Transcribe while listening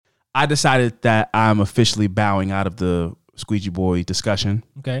I decided that I'm officially bowing out of the squeegee boy discussion.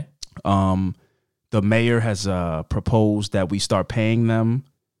 Okay. The mayor has proposed that we start paying them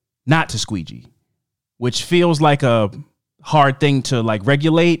not to squeegee, which feels like a hard thing to like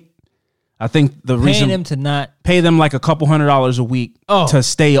regulate. I think the reason them to not pay them like a couple $100 a week to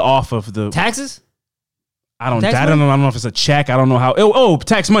stay off of the taxes. I don't know if it's a check. I don't know how.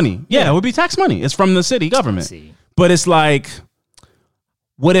 Tax money. Yeah, it would be tax money. It's from the city government. But it's like,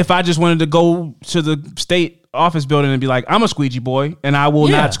 what if I just wanted to go to the state office building and be like, I'm a squeegee boy and I will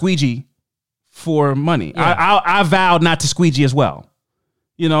not squeegee for money. Yeah. I vowed not to squeegee as well.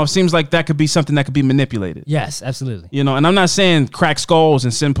 You know, it seems like that could be something that could be manipulated. Yes, absolutely. You know, and I'm not saying crack skulls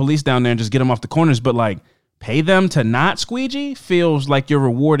and send police down there and just get them off the corners, but like pay them to not squeegee feels like you're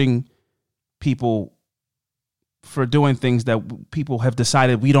rewarding people for doing things that people have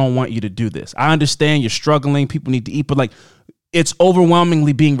decided we don't want you to do this. I understand you're struggling. People need to eat, but like it's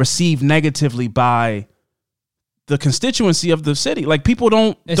overwhelmingly being received negatively by the constituency of the city. Like people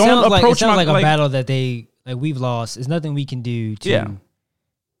don't approach. It sounds like a battle that we've lost. There's nothing we can do to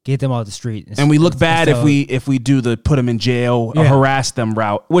get them off the street. And we look bad if we do the put them in jail or harass them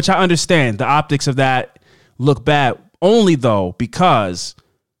route, which I understand. The optics of that look bad only though because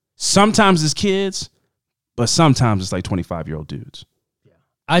sometimes it's kids, but sometimes it's like 25-year-old dudes. Yeah.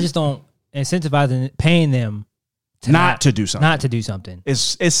 I just don't incentivize paying them not to do something. Not to do something. It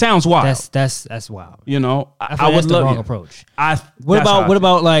sounds wild. That's wild. You know, I would love the wrong approach. What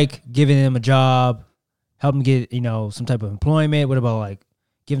about like giving them a job, help them get some type of employment? What about like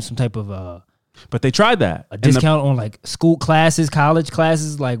give them some type of But they tried that a discount on like school classes, college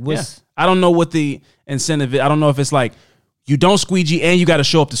classes. Like what's? Yeah. I don't know what the incentive is. I don't know if it's like you don't squeegee and you got to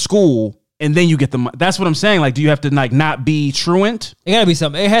show up to school. And then you get the. That's what I'm saying. Like, do you have to like not be truant? It gotta be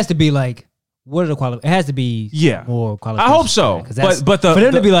something. It has to be like, what are the qualifications? It has to be more qualifications. I hope so. But for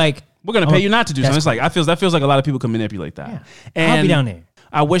them to be like, we're gonna pay you not to do something. It's like that feels like a lot of people can manipulate that. Yeah. And I'll be down there.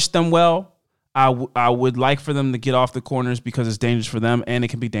 I wish them well. I would like for them to get off the corners because it's dangerous for them and it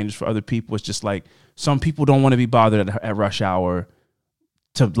can be dangerous for other people. It's just like some people don't want to be bothered at rush hour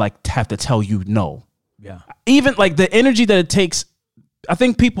to like have to tell you no. Yeah. Even like the energy that it takes. I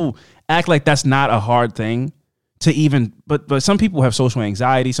think people act like that's not a hard thing to even, but some people have social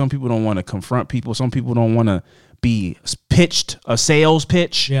anxiety. Some people don't want to confront people. Some people don't want to be pitched a sales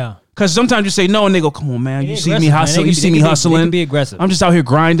pitch. Yeah. Because sometimes you say no and they go, come on, man. You see me hustling. You see me hustling. They can be aggressive. I'm just out here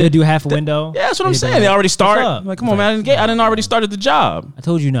grinding. They do half a window. Yeah, that's what I'm saying. They already start. Like, come on, man. I didn't already started the job. I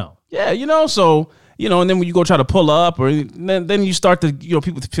told you no. Yeah, so, and then when you go try to pull up or then you start to,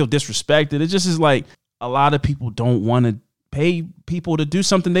 people feel disrespected. It just is like a lot of people don't want to pay people to do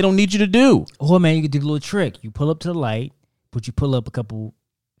something they don't need you to do. Or man, you could do a little trick. You pull up to the light, but you pull up a couple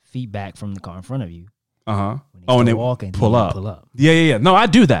feet back from the car in front of you. And then walking, pull up. Yeah. No, I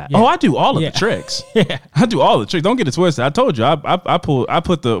do that. Yeah. Oh, I do all of the tricks. Yeah, I do all the tricks. Don't get it twisted. I told you, I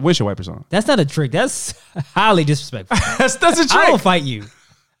put the windshield wipers on. That's not a trick. That's highly disrespectful. that's a trick. I don't fight you.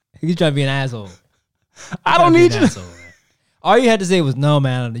 You try to be an asshole. I don't need you. All you had to say was no,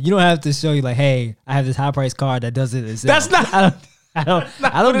 man. You don't have to show you like, hey, I have this high price car that does it itself. That's not.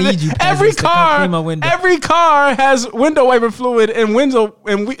 I don't need you. Every car has window wiper fluid and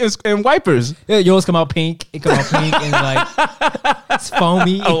and wipers. Yeah, yours come out pink. It come out pink and like it's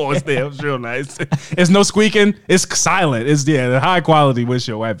foamy. Oh, it's real nice. It's no squeaking. It's silent. It's the high quality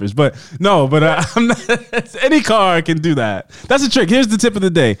windshield wipers. But no, I'm not, any car can do that. That's a trick. Here's the tip of the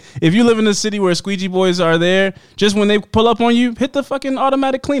day. If you live in a city where squeegee boys are there, just when they pull up on you, hit the fucking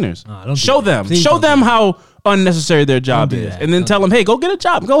automatic cleaners. Show them how unnecessary their job is, and then tell them, hey, go get a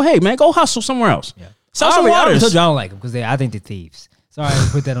job. Hey, man, go hustle somewhere else. Yeah. Sell some waters. I told you I don't like them because I think they're thieves. Sorry, I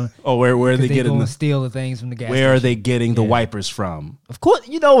put that on. Oh, where are they getting the steal the things from the gas Where station. Are they getting the wipers from? Of course,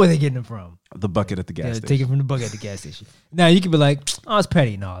 you know where they're getting them from. The bucket at the gas station. Take it from the bucket at the gas station. Now you can be like, oh, it's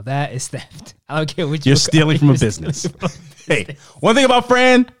petty. No, that is theft. I don't care what you're stealing from a business. Hey, one thing about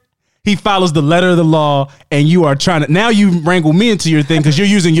Fran. He follows the letter of the law, and you are trying to. Now you wrangle me into your thing because you're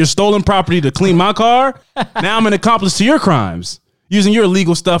using your stolen property to clean my car. Now I'm an accomplice to your crimes, using your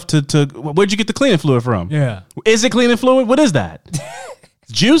illegal stuff to. Where'd you get the cleaning fluid from? Yeah, is it cleaning fluid? What is that?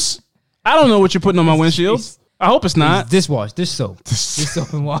 Juice? I don't know what you're putting on my windshields. I hope it's not dishwash. Dish soap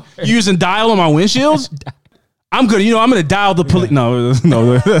and water. You using Dial on my windshields? I'm good. I'm gonna dial the police. No.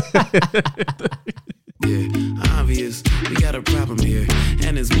 Yeah, obvious, we got a problem here.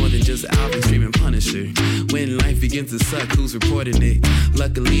 And it's more than just Alvin streaming Punisher. When life begins to suck, who's reporting it?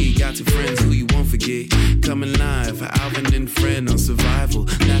 Luckily, got two friends who you won't forget. Coming live, Alvin and Friend on survival.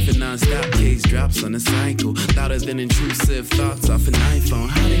 Laughing non-stop, case drops on a cycle. Louder than intrusive thoughts off an iPhone.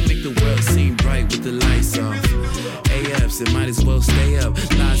 How they make the world seem bright with the lights off. AFs, it might as well stay up.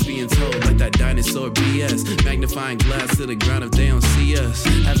 Lies being BS or BS. Magnifying glass to the ground if they don't see us.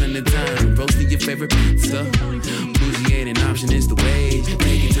 Having the time, roasting your favorite pizza. Bougie ain't an option, it's the wage.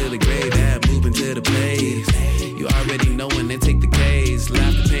 Take it to the grave, add moving to the place. You already know when they take the case.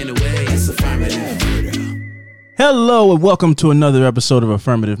 Laugh the pain away, it's affirmative murder. Hello and welcome to another episode of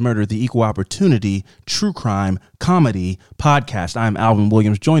Affirmative Murder, the equal opportunity true crime comedy podcast. I'm Alvin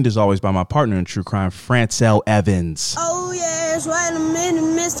Williams, joined as always by my partner in true crime, Francel Evans. Oh yes, wait a minute,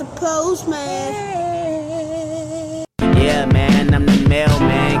 Mr. Postman. Yeah, man, I'm the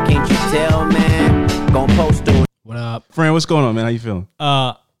mailman. Can't you tell, man? Gonna post to it. What up? Fran, what's going on, man? How you feeling?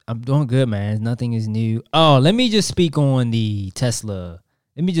 I'm doing good, man. Nothing is new. Oh, let me just speak on the Tesla.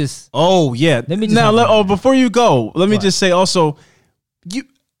 Let me just. Oh yeah. Let me just before you go, let me just say also, you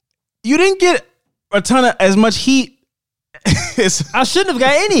didn't get a ton of as much heat. I shouldn't have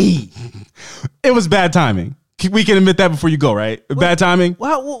got any heat. It was bad timing. We can admit that before you go, right? Bad timing.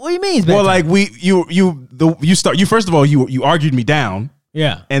 What do you mean? It's bad timing? Like first of all you argued me down.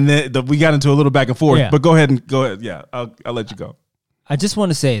 Yeah, and then we got into a little back and forth. Yeah. But go ahead. Yeah, I'll let you go. I just want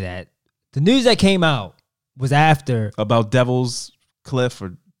to say that the news that came out was after about Devil's Cliff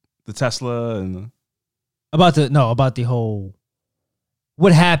or the Tesla and about the whole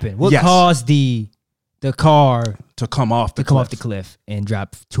what happened, what caused the car to come off the cliff and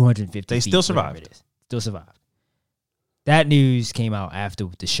drop 250 they feet. Still survived. Still survived. That news came out after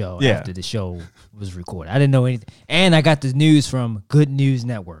the show. Yeah. After the show was recorded, I didn't know anything, and I got the news from Good News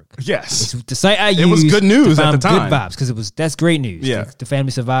Network. Yes, it's the site I used. It was good news at the time. Good vibes because that's great news. Yeah, the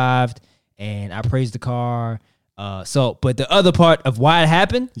family survived, and I praised the car. But the other part of why it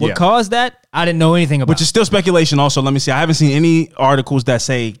happened, what caused that, I didn't know anything about. Which is still speculation. Also, let me see. I haven't seen any articles that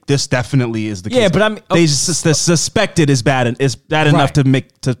say this definitely is the case. Yeah, but they suspect it is bad and is bad enough to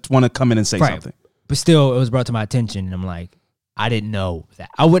want to come in and say something. But still, it was brought to my attention, and I'm like, I didn't know that.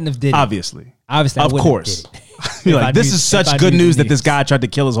 I wouldn't have did it. Obviously, of course. You're like, this is such good news that this guy tried to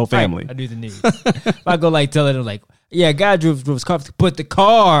kill his whole family. Right. I knew the news. If I go like tell it, like, yeah, guy drove his car, but the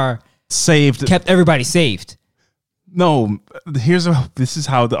car kept everybody saved. No, this is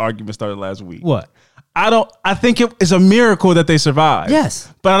how the argument started last week. What? I think it is a miracle that they survived.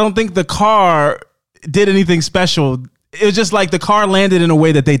 Yes. But I don't think the car did anything special. It was just like the car landed in a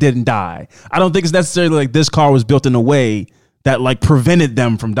way that they didn't die. I don't think it's necessarily like this car was built in a way that like prevented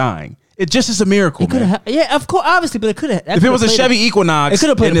them from dying. It just is a miracle, man. Yeah, of course, obviously, but it could have. If it was a Chevy Equinox, it could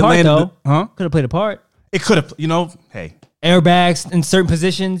have played a part, though. Huh? Could have played a part. It could have, hey. Airbags in certain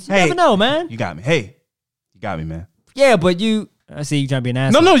positions. You never know, man. You got me. Hey, you got me, man. Yeah, but I see you trying to be an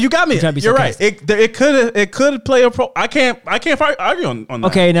asshole. No, you got me. You're right. Sarcastic. It could play a pro. I can't argue on that.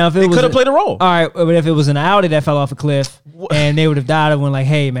 Okay, now if it could have played a role. All right, but if it was an Audi that fell off a cliff and they would have died, and went like,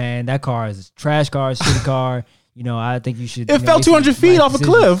 hey man, that car is a trash car, it's a shitty car. I think you should. It fell 200 feet off a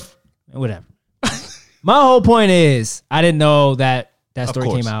cliff. Whatever. My whole point is, I didn't know that story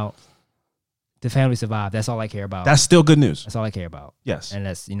came out. The family survived. That's all I care about. That's still good news. That's all I care about. Yes. And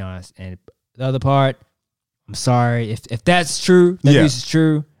that's and the other part, I'm sorry if that's true. That news is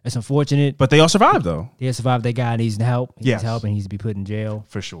true. It's unfortunate. But they all survived though. They survived. That guy needs help. He needs help and he needs to be put in jail.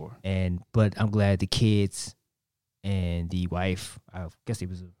 For sure. But I'm glad the kids and the wife, I guess he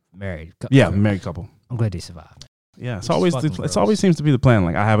was married. Married couple. I'm glad they survived. Yeah, it always seems to be the plan.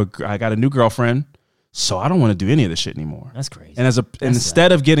 Like I got a new girlfriend, so I don't want to do any of this shit anymore. That's crazy. And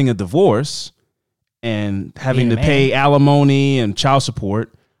instead of getting a divorce and having to pay alimony and child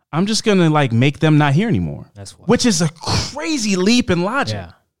support, I'm just gonna like make them not here anymore. That's why. Which is a crazy leap in logic.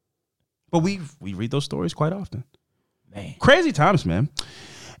 Yeah. But we read those stories quite often. Man. Crazy times, man.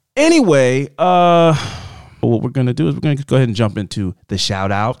 Anyway, what we're gonna do is we're gonna go ahead and jump into the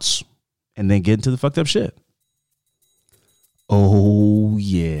shout outs and then get into the fucked up shit. Oh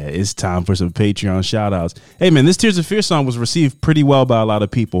yeah, it's time for some Patreon shout outs. Hey man, this Tears of Fear song was received pretty well by a lot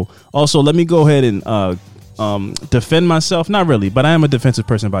of people. Also, let me go ahead and defend myself. Not really, but I am a defensive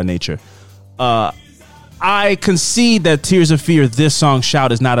person by nature. I concede that Tears of Fear, this song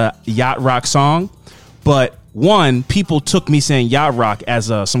Shout, is not a yacht rock song, but one, people took me saying yacht rock as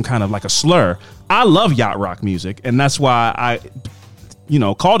some kind of like a slur. I love yacht rock music, and that's why I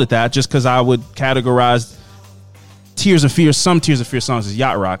called it that, just because I would categorize some Tears of Fear songs as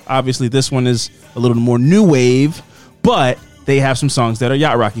yacht rock. Obviously, this one is a little more new wave, but they have some songs that are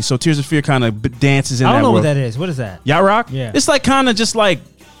yacht rocky. So Tears of Fear kind of dances in that world. I don't know what that is. What is that? Yacht rock? Yeah. It's like kind of just like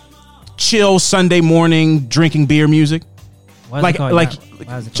chill Sunday morning drinking beer music. Why is it called yacht?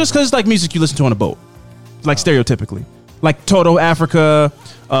 Just because it's like music you listen to on a boat. Like stereotypically. Like Toto Africa,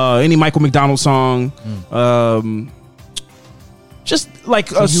 any Michael McDonald song. Just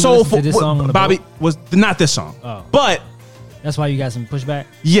like a soulful. Bobby was not this song, but That's why you got some pushback?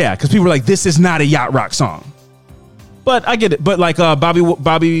 Yeah, because people were like, this is not a yacht rock song. But I get it. But like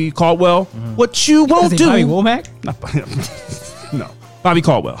Bobby Caldwell, what you won't do. Bobby Womack? No, Bobby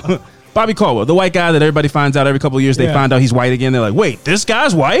Caldwell. Bobby Caldwell, the white guy that everybody finds out every couple of years. They find out he's white again. They're like, wait, this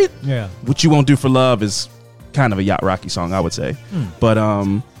guy's white? Yeah. What You Won't Do for Love is kind of a yacht rocky song, I would say. But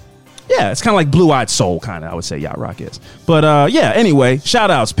yeah, it's kind of like Blue Eyed Soul, kind of, I would say yacht rock is. But yeah, anyway, shout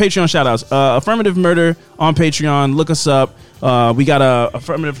outs, Patreon shout outs. Affirmative Murder on Patreon. Look us up. We got a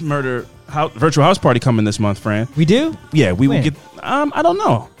Affirmative Murder virtual house party coming this month, Fran. We do? Yeah, we will get. I don't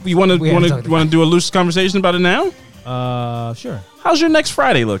know. You want to do a loose conversation about it now? Sure. How's your next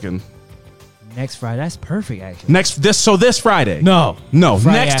Friday looking? Next Friday, that's perfect. Actually, this Friday. No,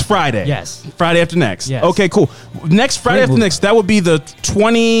 Friday next after. Friday. Yes, Friday after next. Yes. Okay, cool. Next Friday after next. That would be the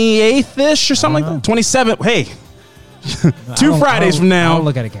 28th ish or something like that. 27th. Hey. 2 Fridays from now. I'll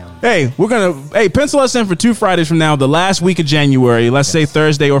look at a calendar. Hey, pencil us in for 2 Fridays from now, the last week of January. Let's say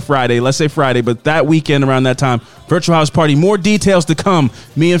Thursday or Friday. Let's say Friday, but that weekend around that time, virtual house party. More details to come.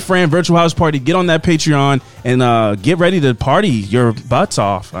 Me and Fran, virtual house party. Get on that Patreon and get ready to party your butts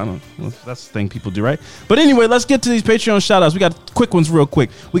off. I don't know. That's the thing people do, right? But anyway, let's get to these Patreon shout outs. We got quick ones real quick.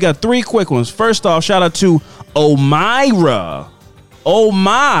 We got 3 quick ones. First off, shout out to Omira. Oh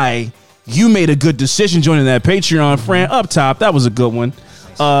my. You made a good decision joining that Patreon, Fran. Up top, that was a good one.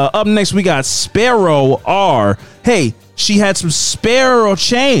 Up next, we got Sparrow R. Hey, she had some Sparrow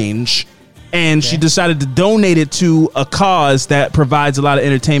change, and she decided to donate it to a cause that provides a lot of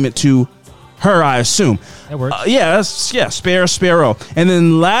entertainment to her, I assume. That works. Sparrow. And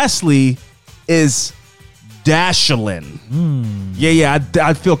then lastly is Dashlyn. Yeah,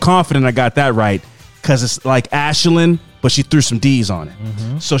 I feel confident I got that right because it's like Ashlyn, but she threw some D's on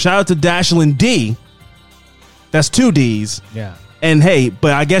it. So shout out to Dashlyn D. That's 2 D's. Yeah. And hey,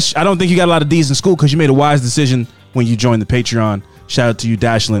 but I guess I don't think you got a lot of D's in school because you made a wise decision when you joined the Patreon. Shout out to you,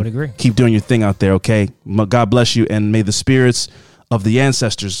 Dashlyn. I would agree. Keep doing your thing out there, okay? God bless you, and may the spirits of the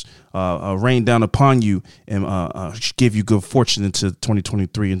ancestors rain down upon you and give you good fortune into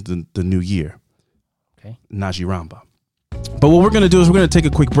 2023 and the new year. Okay. Najee Ramba. But what we're going to do is we're going to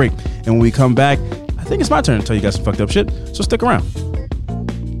take a quick break. And when we come back, I think it's my turn to tell you guys some fucked up shit. So stick around.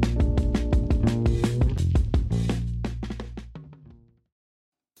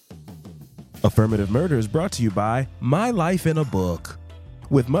 Affirmative Murder is brought to you by My Life in a Book.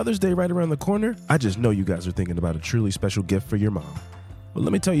 With Mother's Day right around the corner, I just know you guys are thinking about a truly special gift for your mom. Well,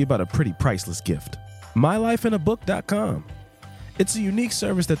 let me tell you about a pretty priceless gift. MyLifeInABook.com. It's a unique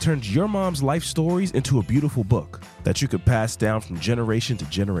service that turns your mom's life stories into a beautiful book that you could pass down from generation to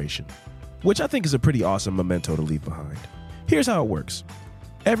generation, which I think is a pretty awesome memento to leave behind. Here's how it works.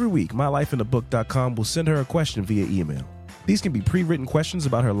 Every week, MyLifeInABook.com will send her a question via email. These can be pre-written questions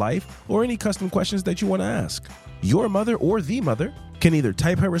about her life or any custom questions that you want to ask. Your mother or the mother can either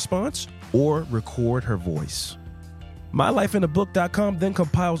type her response or record her voice. MyLifeInABook.com then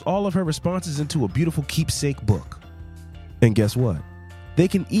compiles all of her responses into a beautiful keepsake book. And guess what? They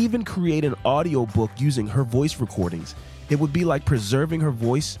can even create an audio book using her voice recordings. It would be like preserving her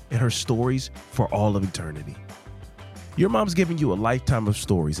voice and her stories for all of eternity. Your mom's giving you a lifetime of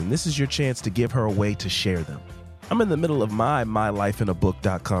stories, and this is your chance to give her a way to share them. I'm in the middle of my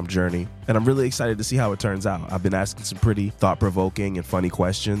MyLifeInABook.com journey, and I'm really excited to see how it turns out. I've been asking some pretty thought-provoking and funny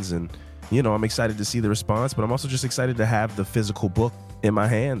questions, and I'm excited to see the response, but I'm also just excited to have the physical book in my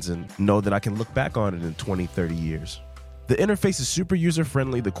hands and know that I can look back on it in 20, 30 years. The interface is super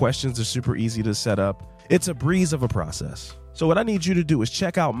user-friendly. The questions are super easy to set up. It's a breeze of a process. So what I need you to do is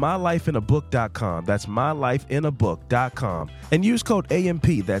check out MyLifeInABook.com. That's MyLifeInABook.com. And use code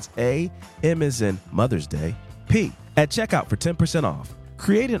AMP. That's A, M as in Mother's Day, P, at checkout for 10% off.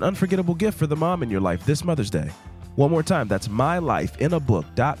 Create an unforgettable gift for the mom in your life this Mother's Day. One more time, that's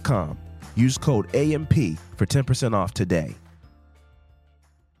MyLifeInABook.com. Use code AMP for 10% off today.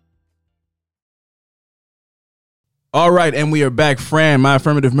 All right, and we are back. Fran, my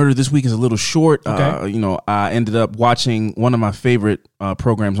affirmative murder this week is a little short. Okay. I ended up watching one of my favorite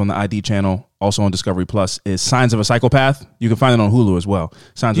programs on the ID channel, also on Discovery Plus, is Signs of a Psychopath. You can find it on Hulu as well.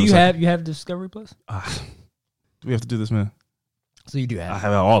 You have Discovery Plus? Do we have to do this, man? So you do have. I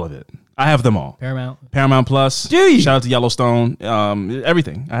have all of it. I have them all. Paramount Plus. Do you? Shout out to Yellowstone.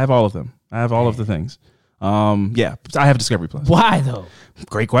 Everything. I have all of them. I have all of the things. Yeah, I have Discovery Plus. Why though?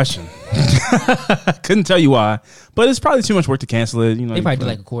 Great question. Couldn't tell you why, but it's probably too much work to cancel it. They probably do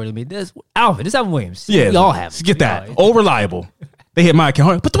like a quarter of me. This Alvin Williams. Yeah, we all have. Get that. Oh, reliable. They hit my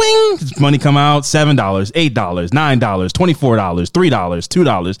account. But money come out. $7, $8, $9, $24, $3,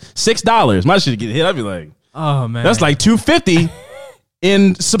 $2, $6. My shit get hit. I'd be like, oh man, that's like $250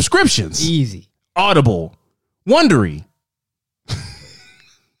 in subscriptions. Easy. Audible, Wondery,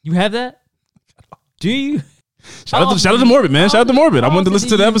 You have that? Do you? Shout out to Morbid, man. Shout out to Morbid. I wanted to listen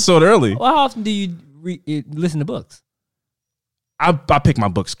to the episode early. Well, how often do you listen to books? I pick my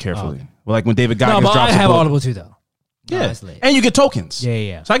books carefully. Okay. Well, like when David Goggins drops a book. I have Audible too, though. Yeah, and you get tokens.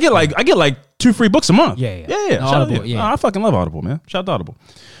 Yeah. So I get like 2 free books a month. Yeah. Audible, I fucking love Audible, man. Shout out to Audible.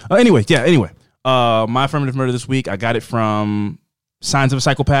 Anyway. My affirmative murder this week, I got it from Signs of a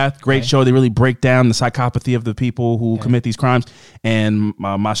Psychopath. Great show. They really break down the psychopathy of the people who commit these crimes. And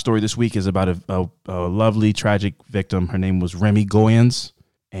my story this week is about a lovely, tragic victim. Her name was Remy Goyens.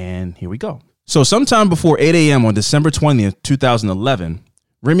 And here we go. So sometime before 8 a.m. on December 20th, 2011,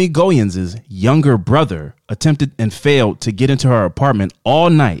 Remy Goyens' younger brother attempted and failed to get into her apartment all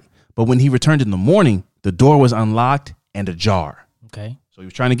night. But when he returned in the morning, the door was unlocked and ajar. Okay. So he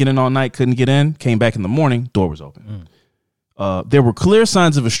was trying to get in all night, couldn't get in, came back in the morning, door was open. There were clear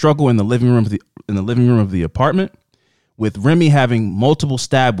signs of a struggle in the living room of the apartment, with Remy having multiple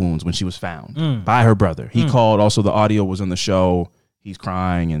stab wounds when she was found by her brother. He called. Also, the audio was on the show. He's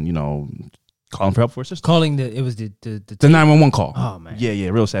crying and calling for help for his sister. Calling the 911 call. Oh man. Yeah,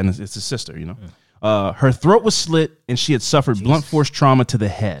 real sad. It's his sister. Her throat was slit and she had suffered blunt force trauma to the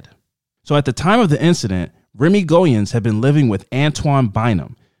head. So at the time of the incident, Remy Goyens had been living with Antoine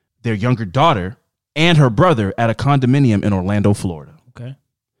Bynum, their younger daughter, and her brother at a condominium in Orlando, Florida. Okay.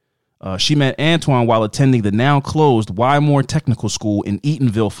 She met Antoine while attending the now closed Wymore Technical School in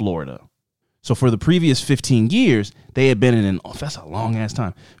Eatonville, Florida. So for the previous 15 years, they had been in that's a long ass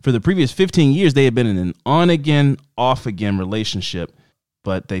time. For the previous 15 years, they had been in an on again, off again relationship,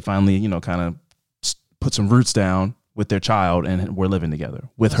 but they finally, kind of put some roots down with their child and were living together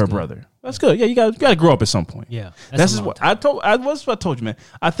with her brother. That's good. Yeah, you got to grow up at some point. Yeah. That's what I told you, man.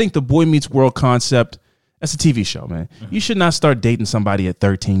 I think the Boy Meets World concept, that's a TV show, man. Mm-hmm. You should not start dating somebody at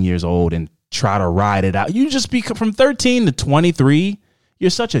 13 years old and try to ride it out. You just become from 13 to 23. You're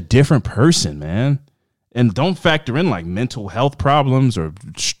such a different person, man. And don't factor in like mental health problems or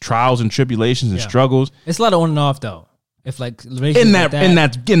trials and tribulations and struggles. It's a lot of on and off though. If like in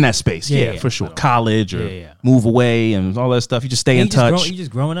that space, yeah, for sure. College or move away and all that stuff. You just stay in touch. You just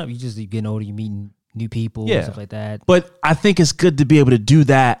growing up. You just getting older. You meeting new people, and stuff like that. But I think it's good to be able to do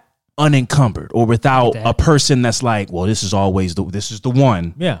that unencumbered or without a person that's like, well, this is the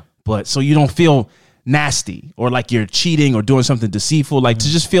one. Yeah. But so you don't feel nasty or like you're cheating or doing something deceitful, like to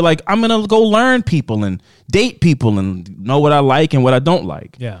just feel like I'm gonna go learn people and date people and know what I like and what I don't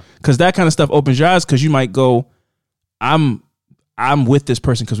like. Yeah. Because that kind of stuff opens your eyes, because you might go, I'm with this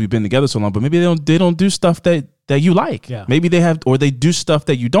person because we've been together so long, but maybe they don't do stuff that you like. Yeah. Maybe they have, or they do stuff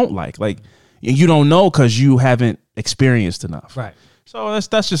that you don't like you don't know because you haven't experienced enough. Right. So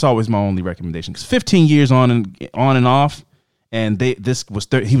that's just always my only recommendation. Because 15 years on and off, and he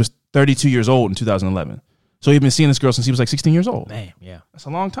was 32 years old in 2011. So he'd been seeing this girl since he was like 16 years old. Man, yeah. That's a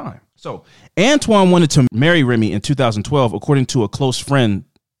long time. So Antoine wanted to marry Remy in 2012, according to a close friend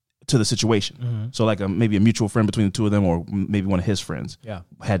to the situation. Mm-hmm. So like maybe a mutual friend between the two of them, or maybe one of his friends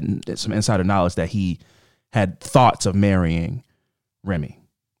had some insider knowledge that he had thoughts of marrying Remy.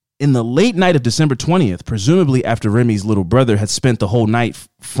 In the late night of December 20th, presumably after Remy's little brother had spent the whole night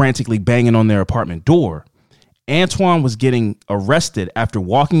frantically banging on their apartment door, Antoine was getting arrested after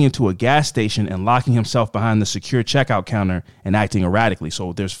walking into a gas station and locking himself behind the secure checkout counter and acting erratically.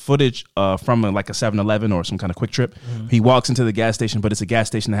 So there's footage from like a 7-Eleven or some kind of Quick Trip. Mm-hmm. He walks into the gas station, but it's a gas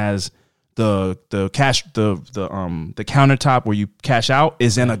station that has the countertop where you cash out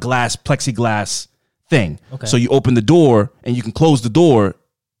is in a plexiglass thing. Okay. So you open the door and you can close the door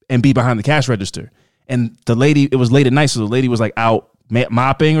and be behind the cash register. And the lady, it was late at night, so the lady was like out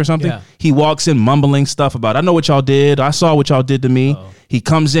mopping or something. Yeah. He walks in mumbling stuff about, I know what y'all did. I saw what y'all did to me. Uh-oh. He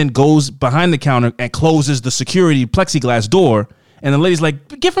comes in, goes behind the counter and closes the security plexiglass door. And the lady's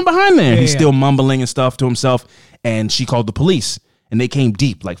like, get from behind there. He's still mumbling and stuff to himself. And she called the police, and they came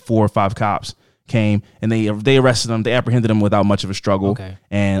deep, like 4 or 5 cops came, and they arrested him. They apprehended him without much of a struggle. Okay.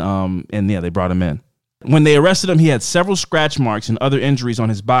 And they brought him in. When they arrested him, he had several scratch marks and other injuries on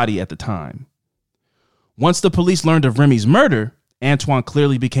his body at the time. Once the police learned of Remy's murder, Antoine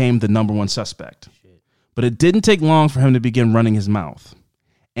clearly became the number one suspect. But it didn't take long for him to begin running his mouth.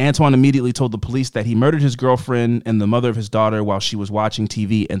 Antoine immediately told the police that he murdered his girlfriend and the mother of his daughter while she was watching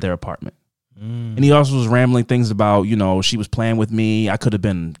TV in their apartment. And he also was rambling things about, she was playing with me. I could have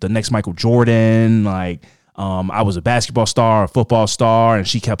been the next Michael Jordan. Like, I was a basketball star, a football star, and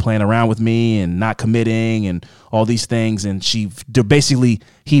she kept playing around with me and not committing and all these things. And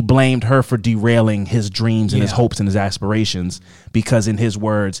he blamed her for derailing his dreams and his hopes and his aspirations, because in his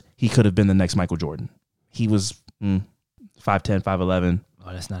words, he could have been the next Michael Jordan. He was 5'10", 5'11".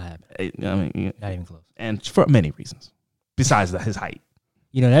 Oh, that's not happening. I mean, not even close. And for many reasons, besides his height.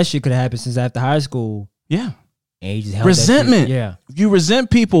 you know, that shit could have happened since after high school. Yeah. And you just held Resentment. That shit. Yeah. You resent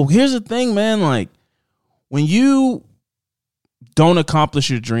people. Here's the thing, man. Like, when you don't accomplish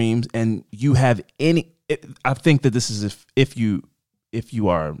your dreams and you have I think that this is if you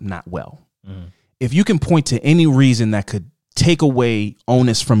are not well. If you can point to any reason that could take away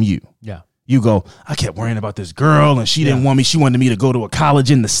onus from you. Yeah. You go, I kept worrying about this girl and she didn't want me. She wanted me to go to a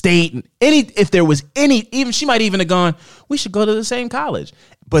college in the state. And if there was even she might even have gone, we should go to the same college.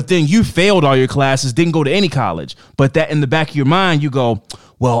 But then you failed all your classes, didn't go to any college. But that in the back of your mind, you go,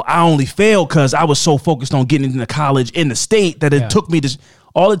 well, I only failed because I was so focused on getting into college in the state that it took me to.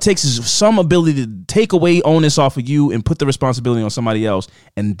 All it takes is some ability to take away onus off of you and put the responsibility on somebody else.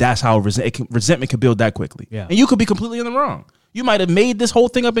 And that's how resentment can build that quickly. Yeah. And you could be completely in the wrong. You might have made this whole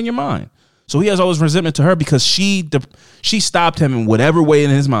thing up in your mind. So he has all this resentment to her because she stopped him in whatever way in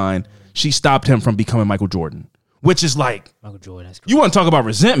his mind. She stopped him from becoming Michael Jordan, which is like, Michael Jordan. That's you want to talk about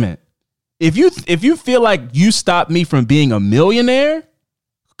resentment. If you feel like you stopped me from being a millionaire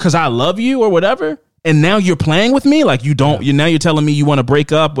because I love you or whatever, and now you're playing with me like you don't. Now you're telling me you want to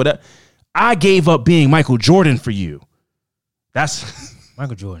break up. Whatever. I gave up being Michael Jordan for you. That's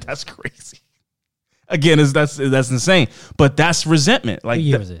Michael Jordan. That's crazy. Again, that's insane. But that's resentment. Like, what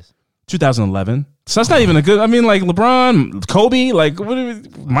year was this? 2011. So that's not even a good. I mean, like LeBron, Kobe, like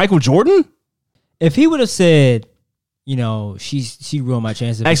Michael Jordan. If he would have said, you know, she ruined my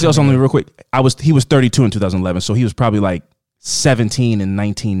chances. Actually, also real quick, he was 32 in 2011, so he was probably like 17 in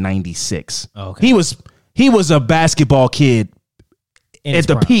 1996. Oh, okay. He was a basketball kid at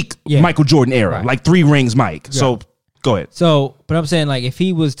the peak Michael Jordan era, like 3 rings Mike. Yeah. So go ahead. So, but I'm saying, like, if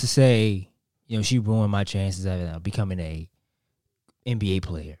he was to say, you know, she ruined my chances of becoming a NBA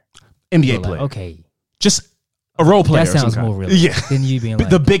player. NBA player. Like, okay. Just a role player. That sounds more realistic than you being like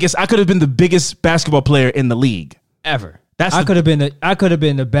I could have been the biggest basketball player in the league. Ever. I could have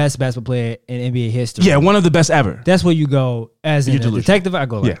been the best basketball player in NBA history. Yeah, one of the best ever. That's where you go as a detective. I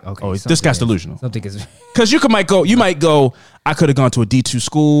go like, okay, this guy's delusional. Something is because you might go. I could have gone to a D2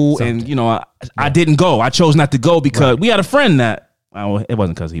 school, and you know, I didn't go. I chose not to go because we had a friend that. Well, it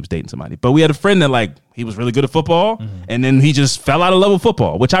wasn't because he was dating somebody, but we had a friend that like he was really good at football, and then he just fell out of love with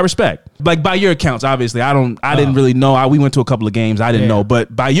football, which I respect. Like by your accounts, obviously, I didn't really know. We went to a couple of games, I didn't know,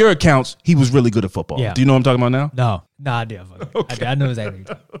 but by your accounts, he was really good at football. Yeah. Do you know what I'm talking about now? No, I did. Okay. I know exactly.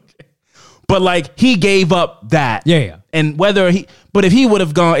 Okay. But like he gave up that, and but if he would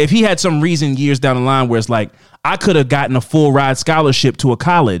have gone, if he had some reason years down the line where it's like I could have gotten a full ride scholarship to a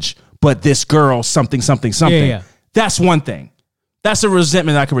college, but this girl something, that's one thing. That's a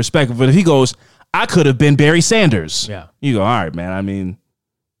resentment I can respect. But if he goes, I could have been Barry Sanders. Yeah. You go, all right, man. I mean,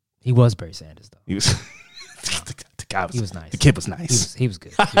 he was Barry Sanders, though. He was. The guy was. He was nice. The kid was nice. He was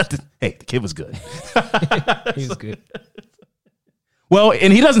good. Hey, the kid was good. He was good. Well,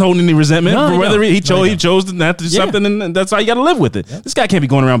 and he doesn't hold any resentment for whether he chose not to do something, and that's how you got to live with it. Yep. This guy can't be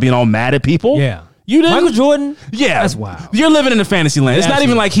going around being all mad at people. Yeah. You didn't? Michael Jordan? Yeah. That's wild. You're living in a fantasy land. It's not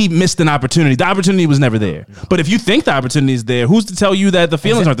even like he missed an opportunity. The opportunity was never there. No. But if you think the opportunity is there, who's to tell you that the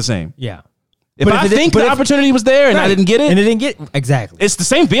feelings aren't the same? Yeah. If I think the opportunity was there and I didn't get it. And it didn't get exactly. It's the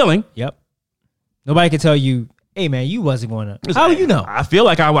same feeling. Yep. Nobody can tell you, hey man, you wasn't going to. How do you know? I feel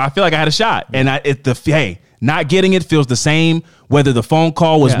like I had a shot. And not getting it feels the same whether the phone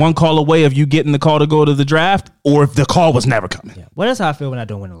call was one call away of you getting the call to go to the draft or if the call was never coming. Yeah. Well, that's how I feel when I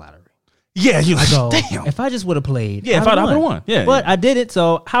don't win the lottery. Yeah, you go, damn. If I just would have played, I would have won. Yeah, but I didn't.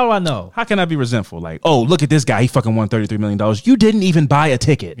 So how do I know? How can I be resentful? Like, oh, look at this guy. He fucking won $33 million. You didn't even buy a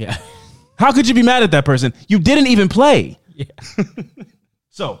ticket. Yeah. How could you be mad at that person? You didn't even play. Yeah.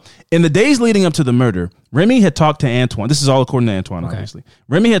 So, in the days leading up to the murder, Remy had talked to Antoine. This is all according to Antoine, obviously.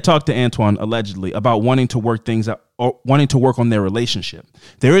 Remy had talked to Antoine allegedly about wanting to work things out or wanting to work on their relationship.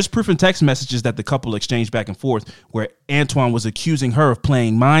 There is proof in text messages that the couple exchanged back and forth where Antoine was accusing her of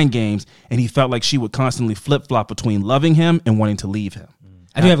playing mind games, and he felt like she would constantly flip-flop between loving him and wanting to leave him.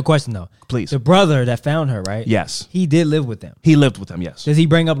 I do have a question, though. Please. The brother that found her, right? Yes. He did live with them. He lived with them, yes. Does he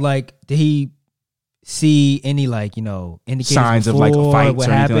bring up, like, did he see any, like, you know, indicators signs of like fights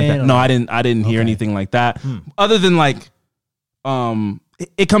or anything like that? No, I didn't hear anything like that. Other than like,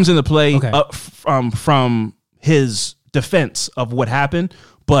 it comes into play from his defense of what happened,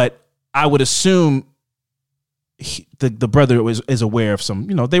 but I would assume the brother is aware of some.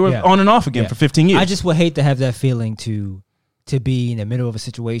 You know, they were on and off again for 15 years. I just would hate to have that feeling to be in the middle of a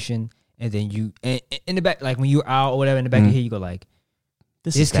situation and then you in the back, like when you're out or whatever, in the back of your head, you go like,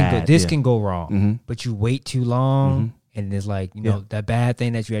 This can go wrong, but you wait too long, and it's like that bad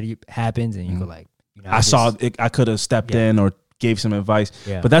thing that you had happens, and you go like, I saw it. I could have stepped in or gave some advice,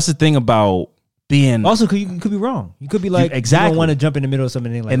 but that's the thing about being Also, you could be wrong. You could be like, exactly. you don't want to jump in the middle of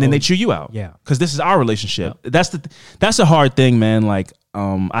something, like, and then they chew you out. Yeah, because this is our relationship. Yeah. That's a hard thing, man. Like,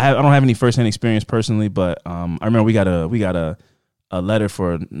 I don't have any firsthand experience personally, but I remember we got a letter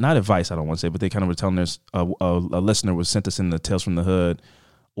for, not advice, I don't want to say, but they kind of were telling us a listener was sent us in the Tales from the Hood,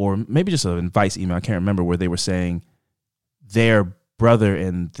 or maybe just an advice email. I can't remember, where they were saying their brother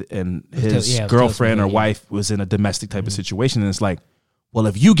and his girlfriend or wife was in a domestic type of situation, and it's like, well,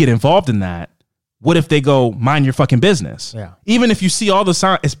 if you get involved in that, what if they go, mind your fucking business? Yeah. Even if you see all the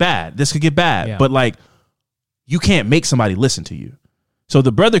signs, it's bad. This could get bad. Yeah. But like, you can't make somebody listen to you. So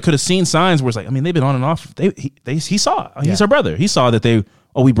the brother could have seen signs where it's like, I mean, they've been on and off. He saw. He's her brother. He saw that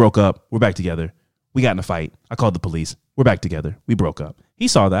we broke up. We're back together. We got in a fight. I called the police. We're back together. We broke up. He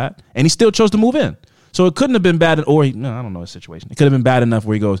saw that, and he still chose to move in. So it couldn't have been bad, I don't know his situation. It could have been bad enough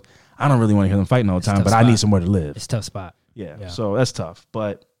where he goes, I don't really want to hear them fighting all the time, but I need somewhere to live. It's a tough spot. Yeah. So that's tough.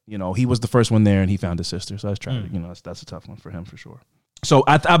 But, he was the first one there, and he found his sister. So that's tragic. That's a tough one for him for sure. So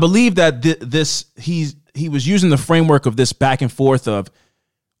I believe that he was using the framework of this back and forth of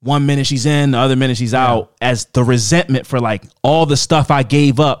 1 minute she's in, the other minute she's out, as the resentment for like all the stuff I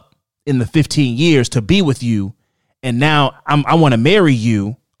gave up in the 15 years to be with you. And now I want to marry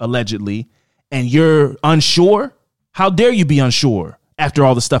you, allegedly, and you're unsure. How dare you be unsure after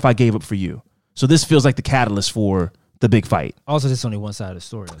all the stuff I gave up for you? So this feels like the catalyst for the big fight. Also, this is only one side of the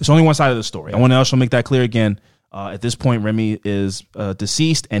story. It's only one side of the story. I want to also make that clear again. At this point, Remy is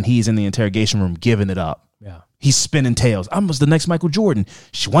deceased, and he's in the interrogation room giving it up. Yeah, he's spinning tales. I was the next Michael Jordan.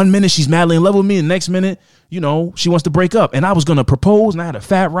 1 minute she's madly in love with me, and the next minute, she wants to break up, and I was gonna propose, and I had a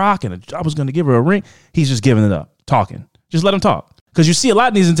fat rock, and I was gonna give her a ring. He's just giving it up, talking. Just let him talk, because you see a lot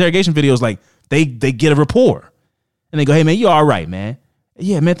in these interrogation videos, like they get a rapport, and they go, "Hey man, you all right, man?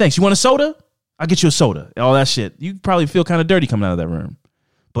 Yeah, man, thanks. You want a soda? I'll get you a soda." All that shit. You probably feel kind of dirty coming out of that room,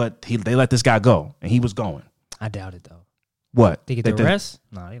 but they let this guy go, and he was going. I doubt it though. What? They get the arrest?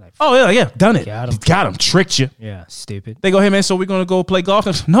 No, they like. Oh yeah, done it. Got him. Tricked you. Yeah, stupid. They go, "Hey man, so we're gonna go play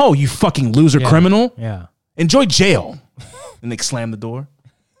golf?" No, you fucking loser, criminal. Yeah. Enjoy jail. And they slam the door.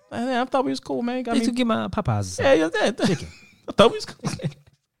 I thought we was cool, man. Got me to get my Popeyes. Yeah. Chicken. I thought we was cool.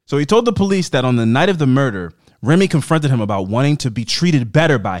 So he told the police that on the night of the murder, Remy confronted him about wanting to be treated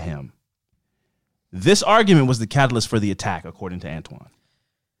better by him. This argument was the catalyst for the attack, according to Antoine.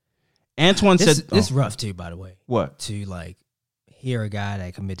 Antoine said, "This is rough too, by the way. What? To like hear a guy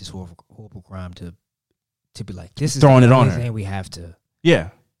that committed this horrible crime to be like, this is throwing it on her, and we have to,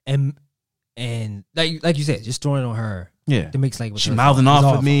 and like you said, just throwing it on her, It makes like she mouthing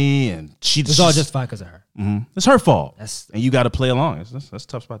off at me, and it's all justified because of her. Mm-hmm. It's her fault, and you got to play along. That's a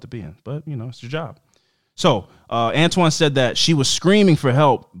tough spot to be in, but it's your job." So Antoine said that she was screaming for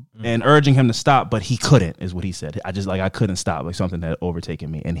help and urging him to stop, but he couldn't, is what he said. I couldn't stop, like something had overtaken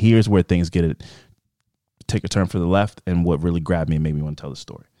me. And here's where things take a turn for the left, and what really grabbed me and made me want to tell the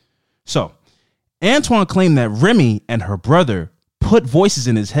story. So Antoine claimed that Remy and her brother put voices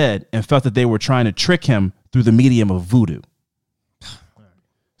in his head and felt that they were trying to trick him through the medium of voodoo.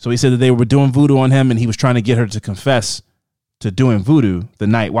 So he said that they were doing voodoo on him, and he was trying to get her to confess to doing voodoo the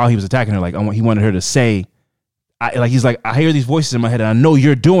night while he was attacking her. Like, he wanted her to say, he's like, I hear these voices in my head and I know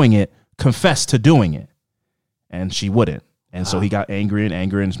you're doing it. Confess to doing it. And she wouldn't. And so he got angry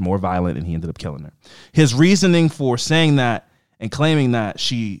and more violent, and he ended up killing her. His reasoning for saying that and claiming that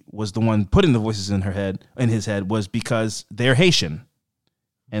she was the one putting the voices in his head was because they're Haitian.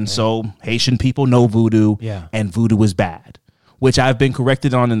 And so Haitian people know voodoo, and voodoo is bad, which I've been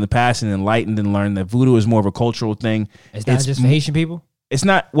corrected on in the past and enlightened and learned that voodoo is more of a cultural thing. It's not just for Haitian people? It's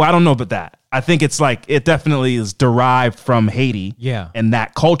not. Well, I don't know about that. I think it's like, it definitely is derived from Haiti and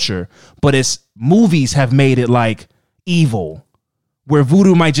that culture. But movies have made it like evil, where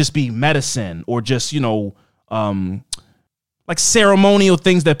voodoo might just be medicine or just, like ceremonial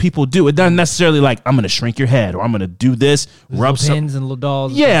things that people do. It doesn't necessarily like, I'm going to shrink your head or I'm going to do this. Rub some pins and little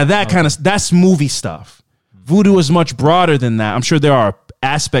dolls. Yeah, that kind of, that's movie stuff. Voodoo is much broader than that. I'm sure there are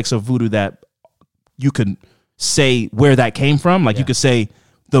aspects of voodoo that you could say where that came from. Like you could say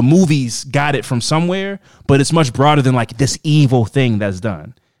the movies got it from somewhere, but it's much broader than like this evil thing that's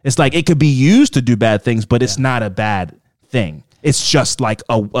done. It's like it could be used to do bad things, but it's not a bad thing. It's just like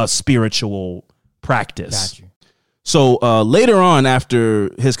a spiritual practice. Got you. So later on,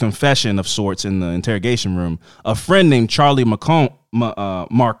 after his confession of sorts in the interrogation room, a friend named Charlie Marcone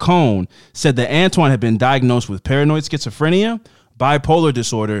said that Antoine had been diagnosed with paranoid schizophrenia, bipolar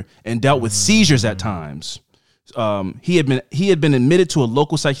disorder, and dealt with seizures at times. he had been admitted to a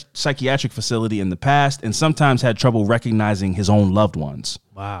local psychiatric facility in the past, and sometimes had trouble recognizing his own loved ones.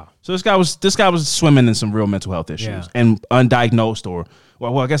 Wow. So this guy was swimming in some real mental health issues and undiagnosed, or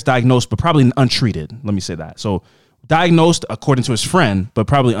well, I guess diagnosed, but probably untreated. Let me say that. So diagnosed according to his friend, but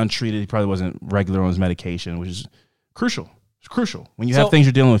probably untreated. He probably wasn't regular on his medication, which is crucial. It's crucial when you have things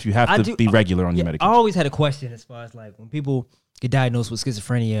you're dealing with. You have to be regular on your medication. I always had a question as far as like when people get diagnosed with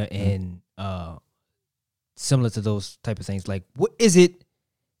schizophrenia and similar to those type of things. Like, what is it?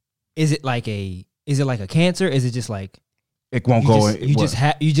 Is it like a cancer? Is it just like it won't go? You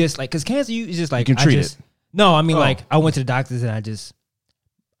just like because cancer, you just like you can treat it. No, I mean like I went to the doctors and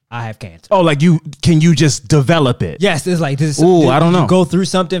I have cancer. Oh, like can you just develop it? Yes, it's like this. Ooh, I don't know. You go through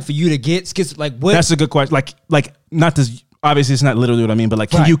something for you to get schizophrenia. Like what? That's a good question. Like not this. Obviously, it's not literally what I mean, but like,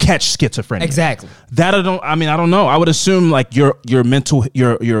 can you catch schizophrenia? Exactly. That I don't know. I would assume like your mental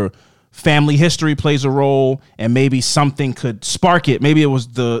your family history plays a role, and maybe something could spark it. Maybe it was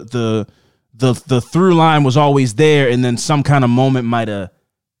the through line was always there, and then some kind of moment might have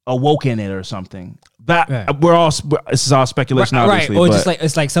awoken it or something. That this is all speculation, obviously. Or just like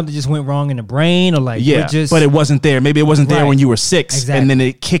it's like something just went wrong in the brain, or like but it wasn't there. Maybe it wasn't there when you were 6, and then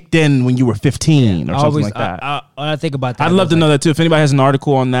it kicked in when you were 15 or something like that. I think about that. I'd love to know that too. If anybody has an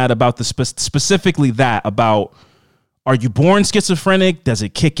article on that about specifically that about, are you born schizophrenic? Does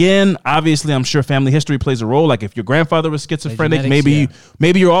it kick in? Obviously, I'm sure family history plays a role. Like if your grandfather was schizophrenic,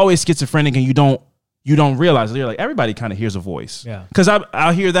 maybe you're always schizophrenic and you don't realize it. You're like, everybody kind of hears a voice. Yeah. Because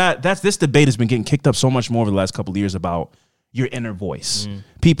I'll hear that. This debate has been getting kicked up so much more over the last couple of years about your inner voice.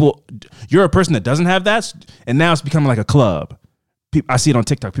 People, you're a person that doesn't have that, and now it's becoming like a club. I see it on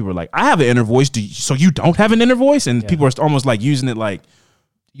TikTok. People are like, I have an inner voice. So you don't have an inner voice? And people are almost like using it like,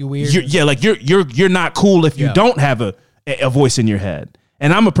 you weird. You're not cool if you don't have a voice in your head.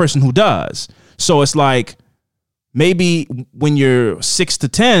 And I'm a person who does. So it's like, maybe when you're 6 to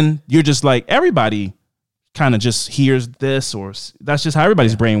 10, you're just like, everybody kind of just hears this, or that's just how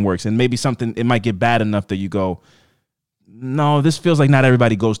everybody's brain works. And maybe it might get bad enough that you go, no, this feels like not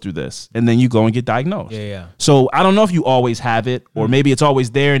everybody goes through this. And then you go and get diagnosed. Yeah. So I don't know if you always have it, or maybe it's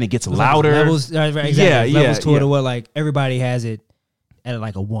always there and it gets louder. Levels, exactly. Levels to it, where like everybody has it at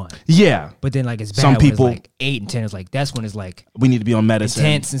like a 1. Yeah. But then like it's bad. Some people it's like 8 and 10. It's like that's when it's like we need to be on medicine.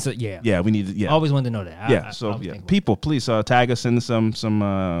 Intense and so we need to. I always wanted to know that. People, please tag us in some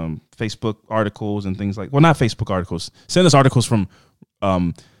Facebook articles and things like. Well, not Facebook articles. Send us articles from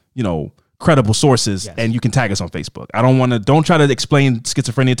credible sources, and you can tag us on Facebook. Don't try to explain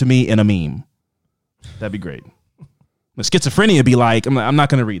schizophrenia to me in a meme. That'd be great. But schizophrenia be like, I'm not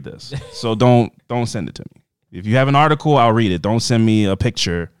going to read this, so don't send it to me. If you have an article, I'll read it. Don't send me a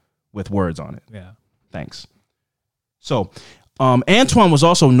picture with words on it. Yeah. Thanks. So, Antoine was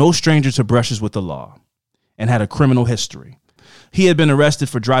also no stranger to brushes with the law and had a criminal history. He had been arrested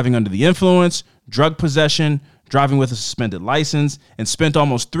for driving under the influence, drug possession, driving with a suspended license, and spent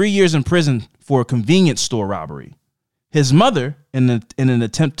almost 3 years in prison for a convenience store robbery. His mother, in an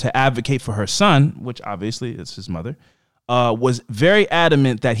attempt to advocate for her son, which obviously is his mother, was very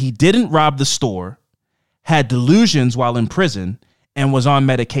adamant that he didn't rob the store, had delusions while in prison, and was on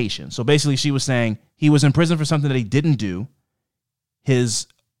medication. So basically she was saying he was in prison for something that he didn't do. His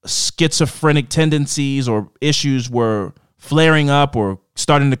schizophrenic tendencies or issues were flaring up or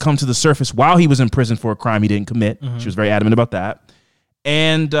starting to come to the surface while he was in prison for a crime he didn't commit. She was very adamant about that.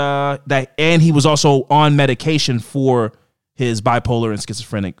 And and he was also on medication for his bipolar and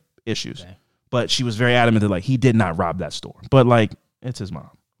schizophrenic issues. Okay. But she was very adamant that like he did not rob that store. But like it's his mom.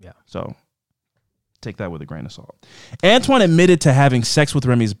 Yeah. So take that with a grain of salt. Antoine admitted to having sex with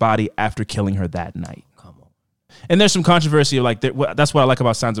Remy's body after killing her that night. Come on. And there's some controversy of like that's what I like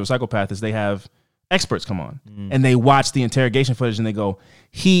about Signs of a Psychopath is they have experts come on and they watch the interrogation footage and they go,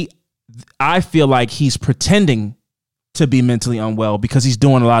 I feel like he's pretending to be mentally unwell because he's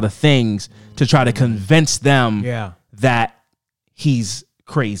doing a lot of things to try to convince them that he's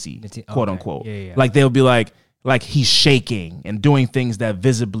crazy, quote unquote. Yeah. Like they'll be like he's shaking and doing things that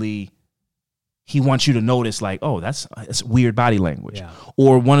visibly he wants you to notice, like, oh, that's weird body language. Yeah.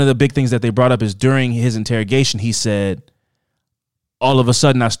 Or one of the big things that they brought up is during his interrogation, he said, all of a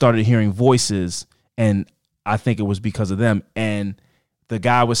sudden I started hearing voices and I think it was because of them. And the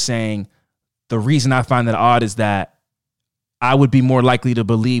guy was saying, the reason I find that odd is that I would be more likely to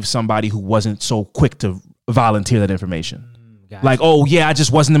believe somebody who wasn't so quick to volunteer that information. Gotcha. Like, oh, yeah, I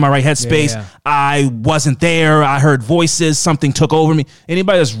just wasn't in my right headspace. Yeah. I wasn't there. I heard voices. Something took over me.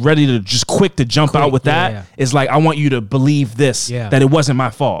 Anybody that's ready to just quick to jump out with that is like, I want you to believe this, that it wasn't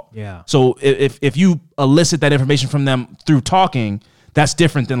my fault. Yeah. So if you elicit that information from them through talking, That's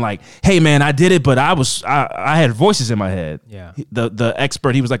different than like, hey man, I did it, but I had voices in my head. Yeah. The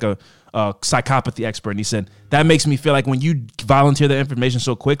expert, he was like a psychopathy expert, and he said that makes me feel like when you volunteer the information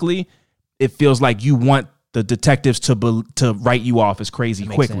so quickly, it feels like you want the detectives to write you off as crazy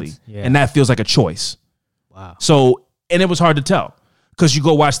quickly, and that feels like a choice. Wow. So, and it was hard to tell because you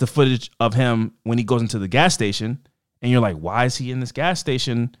go watch the footage of him when he goes into the gas station, and you're like, why is he in this gas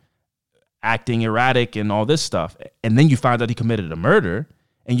station acting erratic and all this stuff? And then you find out he committed a murder,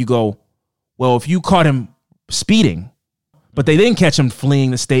 and you go, well, if you caught him speeding, but they didn't catch him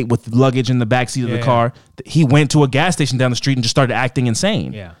fleeing the state with luggage in the backseat of the car, he went to a gas station down the street and just started acting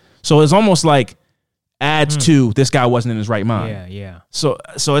insane. Yeah. So it's almost like adds to this guy wasn't in his right mind. Yeah, yeah. So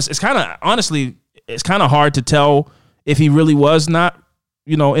it's kind of, honestly, it's kind of hard to tell if he really was not,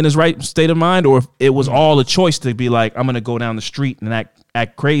 in his right state of mind, or if it was all a choice to be like, I'm going to go down the street and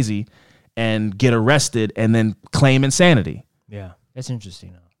act crazy and get arrested and then claim insanity. Yeah, that's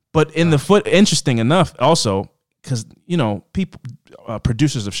interesting. But interesting enough also, because, people,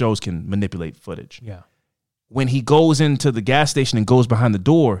 producers of shows can manipulate footage. Yeah. When he goes into the gas station and goes behind the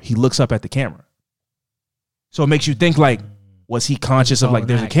door, he looks up at the camera. So it makes you think like, was he conscious of like,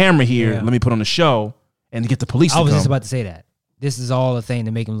 there's a camera here, let me put on a show and get the police to come. I was just about to say that. This is all a thing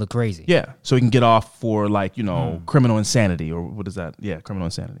to make him look crazy. Yeah, so he can get off for like, criminal insanity, or what is that? Yeah, criminal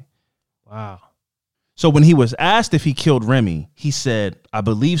insanity. Wow. So when he was asked if he killed Remy, he said, I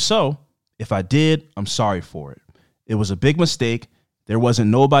believe so. If I did, I'm sorry for it. It was a big mistake. There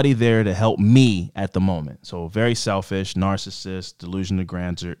wasn't nobody there to help me at the moment. So very selfish, narcissist, delusions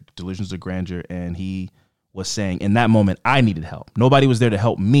of grandeur. And he was saying in that moment, I needed help. Nobody was there to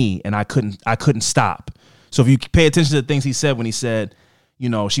help me, and I couldn't stop. So if you pay attention to the things he said when he said,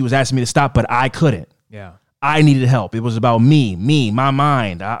 she was asking me to stop, but I couldn't. Yeah. I needed help. It was about me, my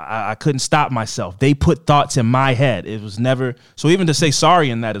mind. I couldn't stop myself. They put thoughts in my head. It was never. So even to say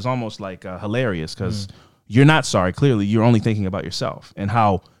sorry in that is almost like hilarious, because you're not sorry. Clearly, you're only thinking about yourself and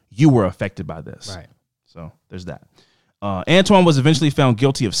how you were affected by this. Right. So there's that. Antoine was eventually found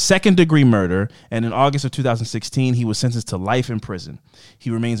guilty of second-degree murder, and in August of 2016, he was sentenced to life in prison. He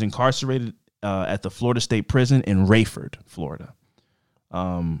remains incarcerated at the Florida State Prison in Rayford, Florida.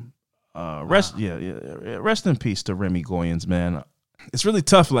 Rest in peace to Remy Goyens, man. It's really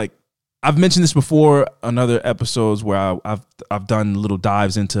tough. Like, I've mentioned this before on other episodes where I've done little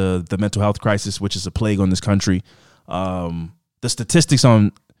dives into the mental health crisis, which is a plague on this country. The statistics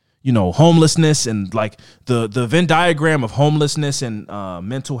on homelessness and like the Venn diagram of homelessness and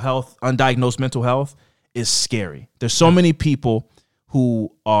mental health, undiagnosed mental health, is scary. There's so many people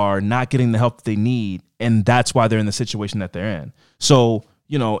who are not getting the help that they need, and that's why they're in the situation that they're in. So,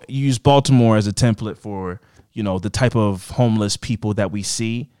 you use Baltimore as a template for, the type of homeless people that we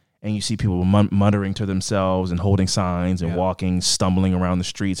see, and you see people muttering to themselves and holding signs and walking, stumbling around the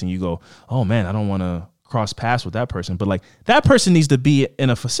streets, and you go, oh man, I don't want to cross paths with that person. But like, that person needs to be in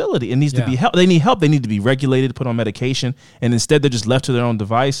a facility. It needs to be help. They need help. They need to be regulated, put on medication, and instead they're just left to their own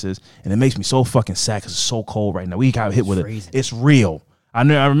devices. And it makes me so fucking sad because it's so cold right now. We got hit with it. It's real. I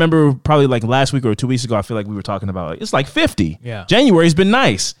remember probably like last week or 2 weeks ago, I feel like we were talking about it's like 50. Yeah. January's been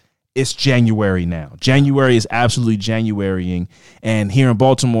nice. It's January now. January is absolutely Januarying. And here in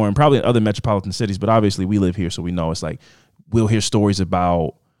Baltimore and probably in other metropolitan cities, but obviously we live here, so we know it's like we'll hear stories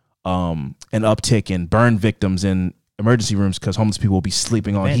about an uptick in burn victims in emergency rooms because homeless people will be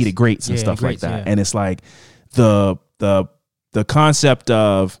sleeping on heated grates and stuff like that. And it's like the concept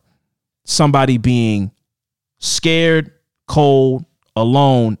of somebody being scared, cold,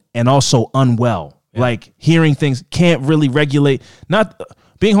 alone, and also unwell. Like hearing things, can't really regulate. Not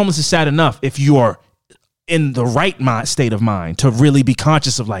being homeless is sad enough if you are in the right state of mind to really be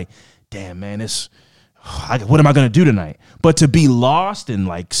conscious of like, damn man, what am I going to do tonight? But to be lost and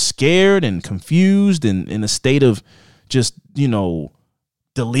like scared and confused and in a state of just,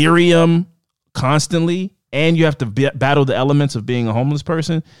 delirium constantly, and you have to battle the elements of being a homeless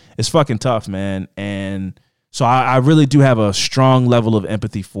person, it's fucking tough, man. And so I really do have a strong level of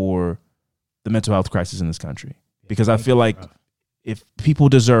empathy for the mental health crisis in this country, because I feel like if people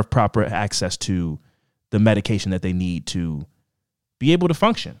deserve proper access to the medication that they need to be able to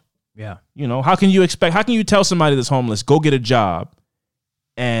function. Yeah. How can you tell somebody that's homeless, go get a job,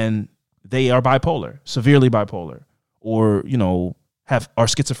 and they are bipolar, severely bipolar, or, are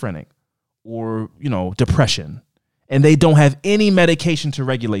schizophrenic, or, depression, and they don't have any medication to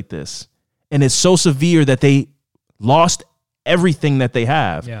regulate this. And it's so severe that they lost everything that they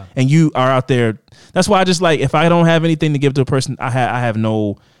have. Yeah. And you are out there. That's why I just like, if I don't have anything to give to a person, I have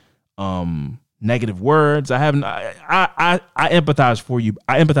no negative words. I empathize for you.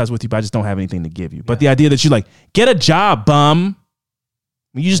 I empathize with you, but I just don't have anything to give you. But the idea that you like, get a job, bum.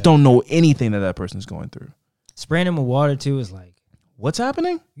 You just don't know anything that person's going through. Spraying them with water too is like, what's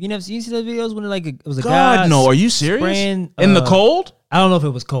happening? You see those videos when it was a God, guy? No, are you serious? Spraying, in the cold? I don't know if it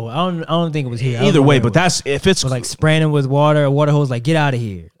was cold. I don't think it was here. Either way, but that's if it's like spraying them with water, a water hose, like get out of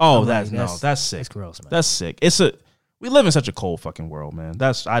here. Oh, that's sick. That's gross, man. That's sick. We live in such a cold fucking world, man.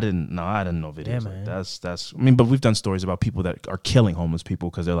 I didn't know videos like that's. I mean, but we've done stories about people that are killing homeless people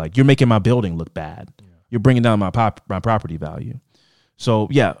because they're like, you're making my building look bad. Yeah. You're bringing down my property value. So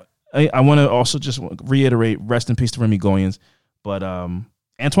yeah, I want to also just reiterate, rest in peace to Remy Goyens. But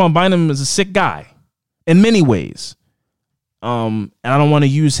Antoine Bynum is a sick guy in many ways. And I don't want to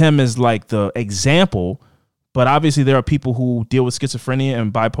use him as like the example, but obviously there are people who deal with schizophrenia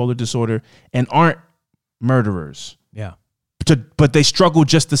and bipolar disorder and aren't murderers. Yeah. But they struggle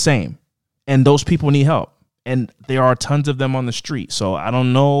just the same. And those people need help. And there are tons of them on the street. So I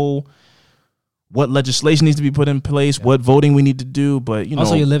don't know what legislation needs to be put in place, what voting we need to do, but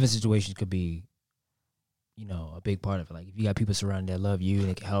also your living situation could be, a big part of it. Like if you got people surrounding that love you and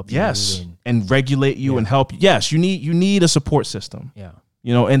they can help you. Yes. And regulate you and help you. Yes, you need a support system. Yeah.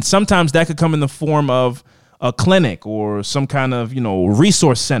 And sometimes that could come in the form of a clinic or some kind of,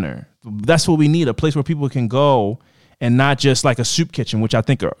 resource center. That's what we need, a place where people can go and not just like a soup kitchen, which I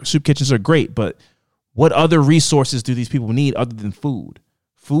think soup kitchens are great, but what other resources do these people need other than food?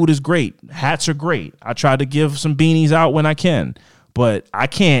 Food is great. Hats are great. I try to give some beanies out when I can, but I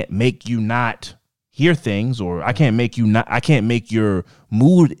can't make you not hear things, or I can't make your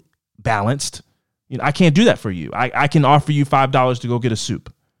mood balanced. I can't do that for you. I can offer you $5 to go get a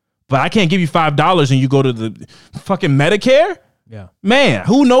soup, but I can't give you $5 and you go to the fucking Medicare. Yeah, man,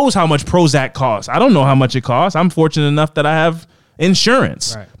 who knows how much Prozac costs? I don't know how much it costs. I'm fortunate enough that I have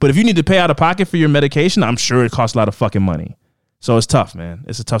insurance, right. But if you need to pay out of pocket for your medication, I'm sure it costs a lot of fucking money. So it's tough, man.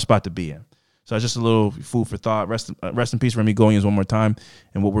 It's a tough spot to be in. So it's just a little food for thought. Rest in peace, Remy Goyens, one more time.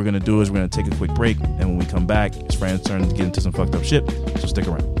 And what we're going to do is we're going to take a quick break. And when we come back, it's Fran's turn to get into some fucked up shit. So stick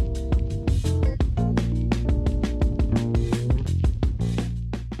around.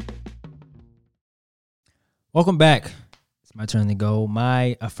 Welcome back. It's my turn to go.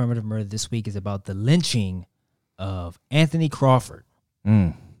 My affirmative murder this week is about the lynching of Anthony Crawford.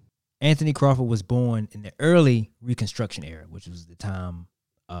 Anthony Crawford was born in the early Reconstruction era, which was the time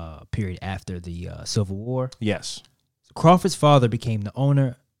period after the Civil War. Yes. So Crawford's father became the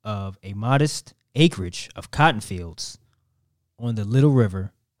owner of a modest acreage of cotton fields on the Little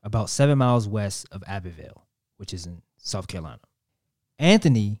River, about 7 miles west of Abbeville, which is in South Carolina.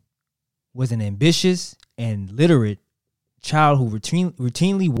 Anthony was an ambitious and literate child who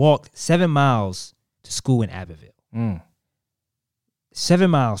routinely walked 7 miles to school in Abbeville.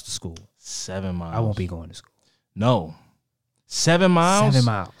 7 miles to school. 7 miles. I won't be going to school. No. 7 miles? 7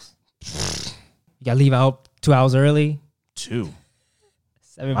 miles. You got to leave out 2 hours early. 2.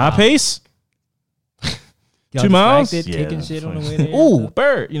 7 My miles. pace? 2 miles? Yeah, taking shit on the way there. Ooh,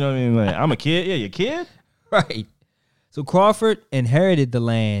 bird. You know what I mean? Like, I'm a kid. Yeah, you a kid? Right. So Crawford inherited the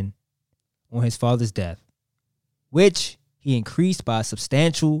land on his father's death, which he increased by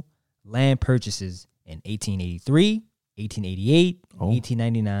substantial land purchases in 1883, 1888,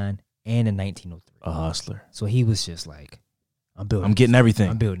 1899, and in 1903. A hustler. So he was just like, I'm getting everything.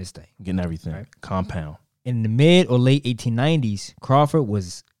 I'm building this thing. I'm getting everything. Right. Compound. In the mid or late 1890s, Crawford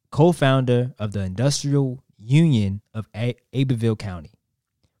was co-founder of the Industrial Union of Abbeville County,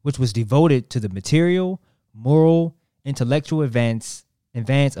 which was devoted to the material, moral, intellectual advance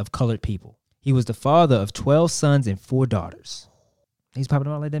of colored people. He was the father of 12 sons and 4 daughters. He's popping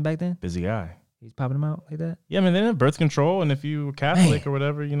them out like that back then? Busy guy. He's popping them out like that? Yeah, I mean, they didn't have birth control, and if you were Catholic or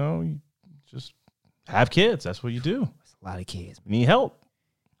whatever, you just have kids. That's what you do. That's a lot of kids. You need help.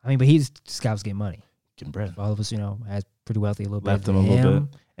 I mean, but this guy was getting money. Getting bread. All of us, has pretty wealthy a little bit. Left them a little bit.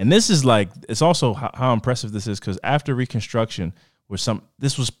 And this is like, it's also how impressive this is, because after Reconstruction,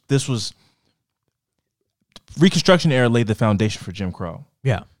 this was Reconstruction era laid the foundation for Jim Crow.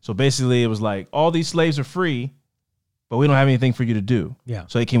 Yeah. So basically, it was like, all these slaves are free, but we don't have anything for you to do. Yeah.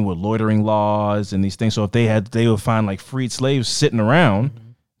 So they came with loitering laws and these things. So if they would find like freed slaves sitting around,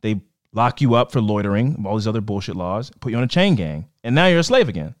 they lock you up for loitering, all these other bullshit laws, put you on a chain gang, and now you're a slave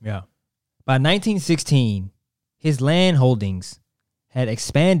again. Yeah. By 1916, his land holdings had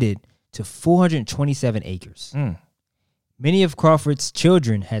expanded to 427 acres. Many of Crawford's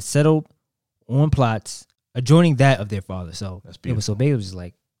children had settled on plots adjoining that of their father. So it was so big, it was just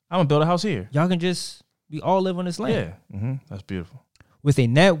like, I'm going to build a house here. Y'all can we all live on this land. Yeah. That's beautiful. With a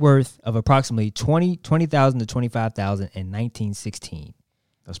net worth of approximately $20,000 to $25,000 in 1916.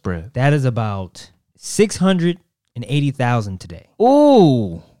 That's bread. That is about $680,000 today.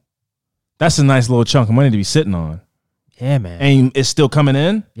 Ooh. That's a nice little chunk of money to be sitting on. Yeah, man. And it's still coming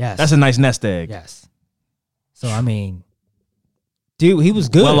in? Yes. That's a nice nest egg. Yes. So, I mean, dude, he was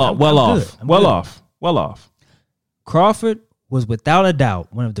good. Well off. Crawford was without a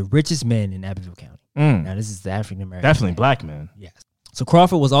doubt one of the richest men in Abbeville County. Now, this is the African American. Definitely black man. Yes. So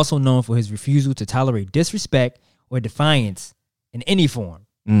Crawford was also known for his refusal to tolerate disrespect or defiance in any form.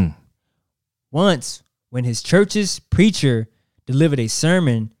 Once, when his church's preacher delivered a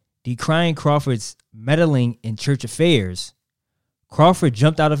sermon decrying Crawford's meddling in church affairs, Crawford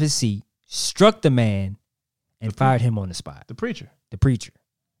jumped out of his seat, struck the man, and fired him on the spot. The preacher.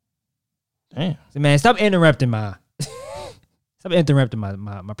 Damn. So, man, stop interrupting my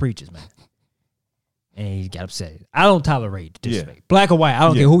preachers, man. And he got upset. I don't tolerate disrespect. Yeah. Black or white, I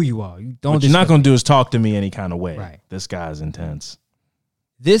don't care who you are. What you're not going to do is talk to me any kind of way. Right. This guy's intense.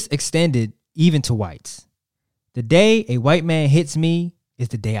 This extended even to whites. The day a white man hits me is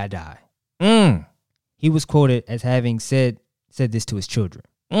the day I die. He was quoted as having said this to his children.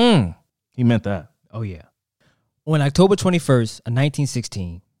 He meant that. Oh, yeah. On October 21st of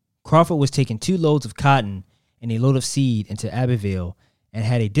 1916, Crawford was taking 2 loads of cotton and a load of seed into Abbeville and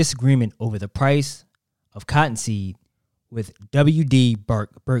had a disagreement over the price of cottonseed with W.D.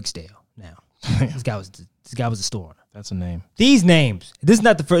 Burksdale. Now, this guy was a store owner. That's a name. These names. This is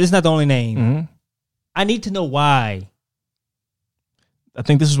not the first. This is not the only name. I need to know why. I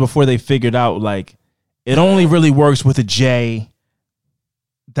think this is before they figured out like it only really works with a J.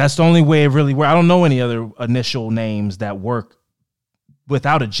 That's the only way it really works. I don't know any other initial names that work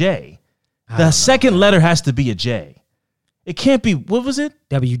without a J. The second letter has to be a J. It can't be, what was it?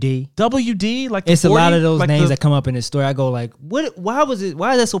 WD. WD? Like it's 40, a lot of those like names that come up in this story. I go like, what? Why is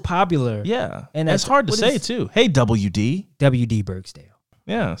that so popular? Yeah. And that's hard to say too. Hey, WD. WD Burksdale.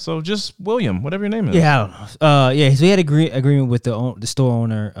 Yeah. So just William, whatever your name is. Yeah, I don't know. Yeah. So he had agreement with the store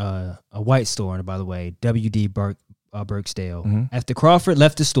owner, a white store owner, by the way, WD Burksdale. After Crawford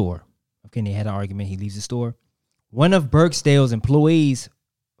left the store, okay, they had an argument. He leaves the store. One of Burksdale's employees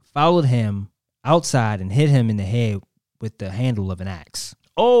followed him outside and hit him in the head with the handle of an axe.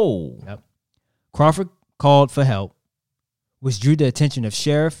 Oh. Yep. Crawford called for help, which drew the attention of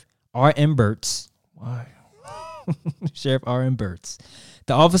Sheriff R.M. Burtz. Why? Sheriff R.M. Burtz.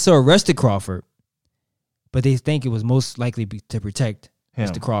 The officer arrested Crawford, but they think it was most likely to protect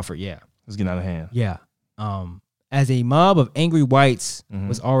Mr. Crawford. Yeah. It's getting out of hand. Yeah. As a mob of angry whites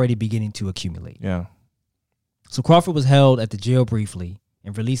was already beginning to accumulate. Yeah. So Crawford was held at the jail briefly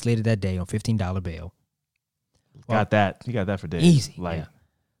and released later that day on $15 bail. Got that. You got that for days. Easy. Yeah.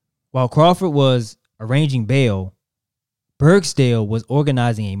 While Crawford was arranging bail, Burksdale was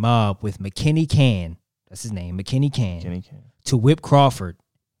organizing a mob with McKinney Can, that's his name, McKinney Can, to whip Crawford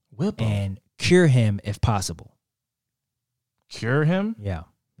and cure him if possible. Cure him? Yeah.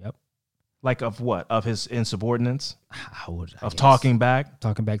 Yep. Like of what? Of his insubordinates? I guess. Talking back?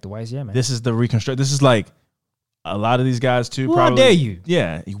 Talking back to whites, yeah, man. This is the reconstruct. This is like a lot of these guys too. Well, probably. How dare you?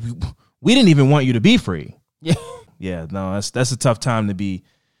 Yeah. We didn't even want you to be free. Yeah. Yeah, no, that's a tough time to be.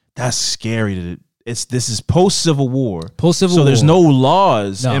 That's scary. This is post Civil War. So there's no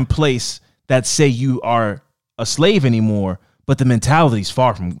laws in place that say you are a slave anymore, but the mentality's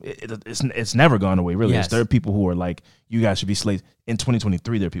far from it's never gone away, really. Yes. There are people who are like, you guys should be slaves. In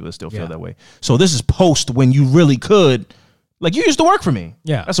 2023, there are people that still feel that way. So this is post when you really could. Like, you used to work for me.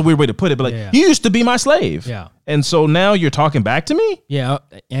 Yeah. That's a weird way to put it, but you used to be my slave. Yeah. And so now you're talking back to me? Yeah.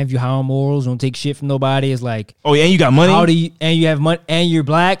 And if you high on morals, don't take shit from nobody. It's like, oh, yeah, and you got money? And you have money, and you're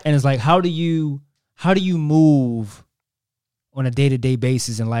black, and it's like, how do you move on a day-to-day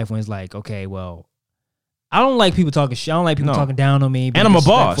basis in life when it's like, okay, well, I don't like people talking shit. I don't like people talking down on me. And I'm a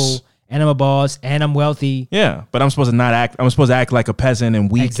boss. And I'm a boss, and I'm wealthy. Yeah, but I'm supposed to act like a peasant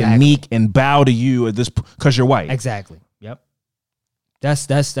and weak and meek and bow to you at this because you're white. Exactly. Yep. That's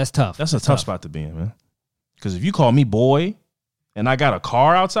tough. That's a tough spot to be in, man. Because if you call me boy, and I got a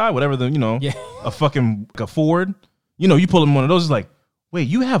car outside, whatever a Ford, you pull in one of those, it's like, wait,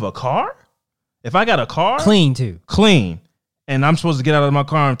 you have a car? If I got a car, clean too, and I'm supposed to get out of my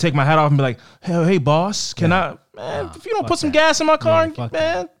car and take my hat off and be like, hey boss, can I, man? If you don't put some gas in my car,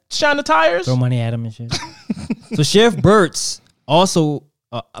 man, shine the tires, throw money at him and shit. So Sheriff Burtz also,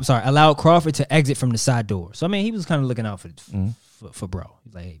 allowed Crawford to exit from the side door. So I mean, he was kind of looking out for bro.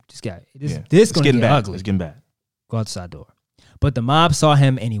 He's like, hey, this gonna get ugly. It's getting bad. Go out the side door. But the mob saw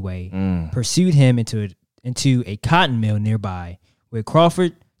him anyway, pursued him into a cotton mill nearby, where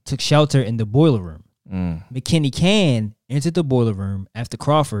Crawford took shelter in the boiler room. McKinney Can entered the boiler room after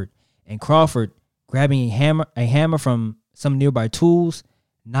Crawford, and Crawford, grabbing a hammer from some nearby tools,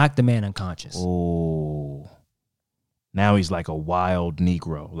 knocked the man unconscious. Oh. Now he's like a wild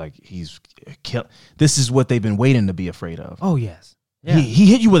Negro. Like he's killed. This is what they've been waiting to be afraid of. Oh, yes. Yeah. He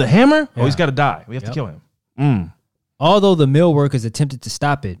hit you with a hammer? Yeah. Oh, he's got to die. We have to kill him. Although the mill workers attempted to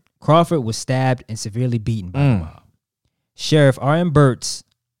stop it, Crawford was stabbed and severely beaten by the mob. Sheriff R.M. Burtz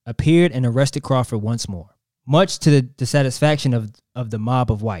appeared and arrested Crawford once more, much to the dissatisfaction of the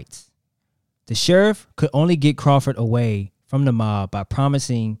mob of whites. The sheriff could only get Crawford away from the mob by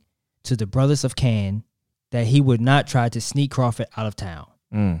promising to the brothers of Can that he would not try to sneak Crawford out of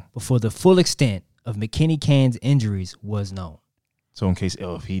town before the full extent of McKinney Can's injuries was known. So in case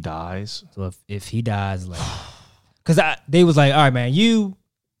if he dies. So if he dies, like, because they was like, all right, man, you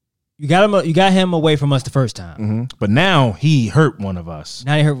got him away from us the first time, but now he hurt one of us.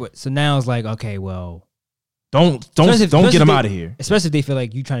 Now he hurt. So now it's like, okay, well, don't get him out of here. Especially if they feel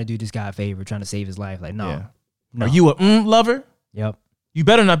like you trying to do this guy a favor, trying to save his life. Like, no. Are you a lover? Yep. You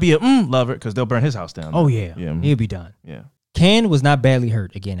better not be a lover because they'll burn his house down. Oh yeah, he'll be done. Yeah. Can was not badly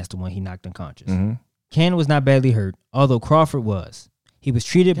hurt. Again, that's the one he knocked unconscious. Can was not badly hurt, although Crawford was. He was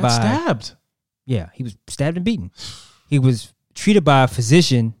treated by stabbed. Yeah, he was stabbed and beaten. He was treated by a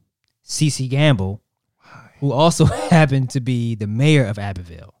physician, C.C. Gamble, who also happened to be the mayor of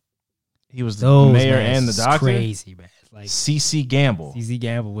Abbeville. He was the mayor and the doctor? Crazy, man. Like C.C. Gamble. C.C.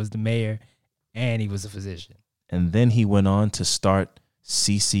 Gamble was the mayor, and he was a physician. And then he went on to start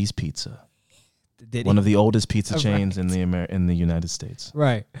C.C.'s Pizza, one of the oldest pizza chains in the United States.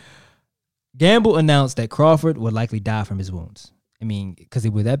 Right. Gamble announced that Crawford would likely die from his wounds. I mean, because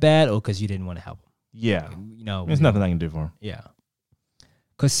it was that bad, or because you didn't want to help him. Yeah. You know, there's nothing I can do for him. Yeah.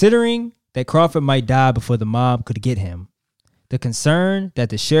 Considering that Crawford might die before the mob could get him, the concern that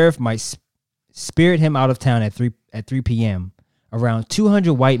the sheriff might spirit him out of town at 3 p.m., around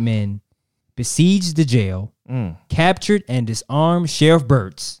 200 white men besieged the jail, captured and disarmed Sheriff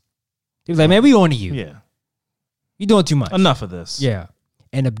Burtz. He was like, man, we on to you. Yeah. You're doing too much. Enough of this. Yeah.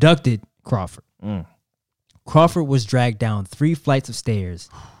 And abducted Crawford. Crawford was dragged down 3 flights of stairs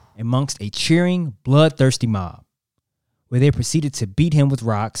amongst a cheering, bloodthirsty mob, where they proceeded to beat him with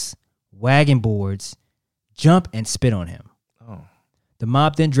rocks, wagon boards, jump, and spit on him. The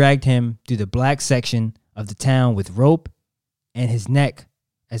mob then dragged him through the black section of the town with rope around his neck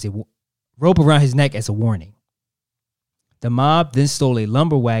as a warning. The mob then stole a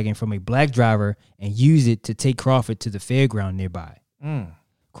lumber wagon from a black driver and used it to take Crawford to the fairground nearby.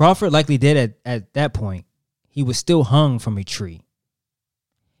 Crawford likely dead at that point. He was still hung from a tree.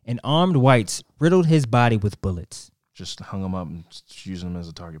 And armed whites riddled his body with bullets. Just hung him up and using him as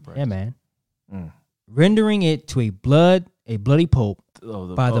a target practice. Yeah, man. Rendering it to a bloody pulp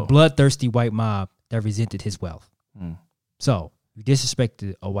by the bloodthirsty white mob that resented his wealth. So, you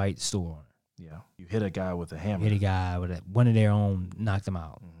disrespected a white store owner. Yeah. You hit a guy with a hammer. Hit a guy with one of their own, knocked him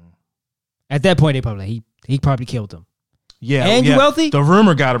out. At that point, they probably he probably killed him. Yeah. And you wealthy? The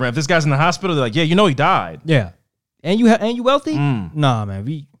rumor got around. If this guy's in the hospital, they're like, yeah, you know he died. Yeah. And you wealthy? Nah,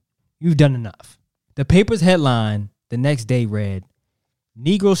 man. You've done enough. The paper's headline the next day read,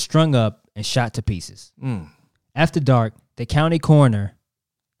 Negro strung up and shot to pieces. After dark, the county coroner,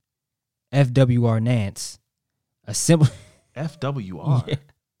 F.W.R. Nance, assembled... F.W.R.? Yeah.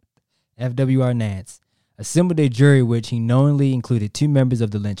 F.W.R. Nance assembled a jury which he knowingly included 2 members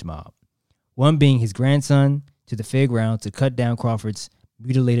of the lynch mob, one being his grandson, to the fairground to cut down Crawford's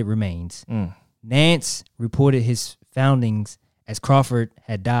mutilated remains. Nance reported his foundings as Crawford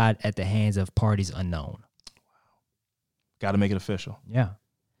had died at the hands of parties unknown. Got to make it official. Yeah.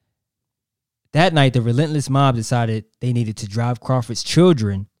 That night, the relentless mob decided they needed to drive Crawford's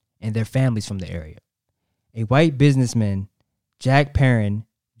children and their families from the area. A white businessman, Jack Perrin,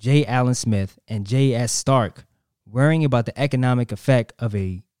 J. Allen Smith, and J. S. Stark, worrying about the economic effect of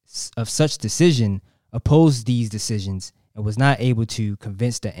such decision, opposed these decisions and was not able to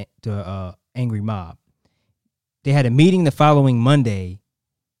convince the angry mob. They had a meeting the following Monday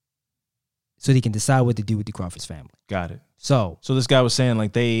so they can decide what to do with the Crawford's family. Got it. So this guy was saying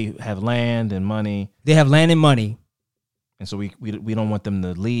like they have land and money. They have land and money. And so we don't want them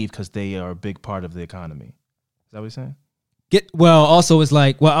to leave because they are a big part of the economy. Is that what he's saying? Also it's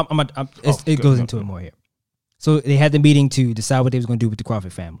like, it goes into it more here. So they had the meeting to decide what they was going to do with the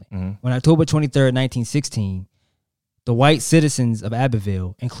Crawford family. On October 23rd, 1916, the white citizens of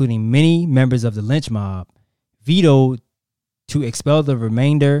Abbeville, including many members of the lynch mob, vetoed to expel the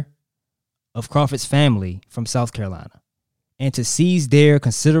remainder of Crawford's family from South Carolina and to seize their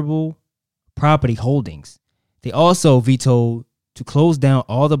considerable property holdings. They also vetoed to close down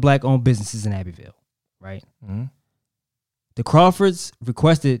all the black-owned businesses in Abbeville, right? The Crawfords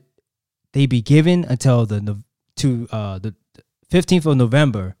requested they be given until the 15th of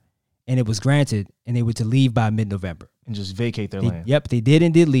November, and it was granted, and they were to leave by mid-November. And just vacate their land. Yep, they did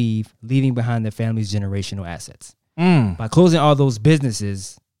indeed leave, leaving behind their family's generational assets. Mm. By closing all those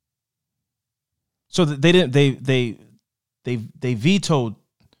businesses. So they didn't. They vetoed.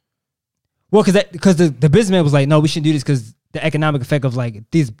 Well, because the businessman was like, no, we shouldn't do this because the economic effect of like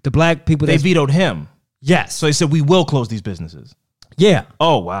the black people. They vetoed him. Yes. So they said we will close these businesses. Yeah.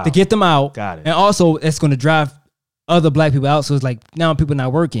 Oh wow. To get them out. Got it. And also, it's going to drive other black people out. So it's like now people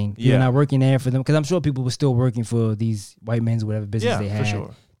not working. Yeah. You're not working there for them. Because I'm sure people were still working for these white men's whatever business they had. For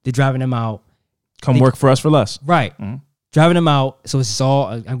sure. They're driving them out. Come work for us for less. Right. Mm-hmm. Driving them out. So it's all,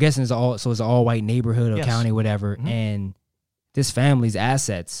 I'm guessing it's an all white neighborhood or county, whatever. Mm-hmm. And this family's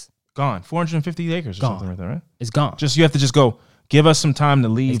assets. Gone. 450 acres or something like that, right? It's gone. You have to just go, give us some time to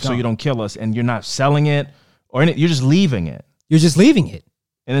leave so you don't kill us. And you're not selling it or anything. You're just leaving it. You're just leaving it.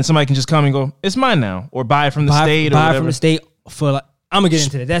 And then somebody can just come and go, it's mine now. Or buy it from the state or buy whatever. it from the state for like, I'm going to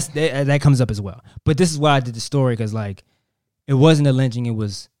get into that. That comes up as well. But this is why I did the story because like it wasn't a lynching. It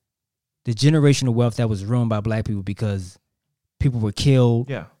was the generational wealth that was ruined by black people because people were killed.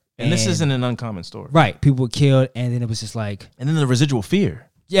 Yeah. And this isn't an uncommon story. Right. People were killed. And then it was just like. And then the residual fear.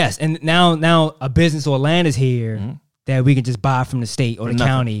 Yes. And now a business or land is here that we can just buy from the state or the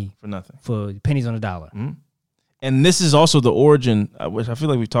county. For nothing. For pennies on the dollar. Mm-hmm. And this is also the origin, which I feel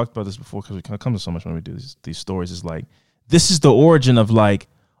like we've talked about this before because we kind of come to so much when we do these stories. Is like, this is the origin of like,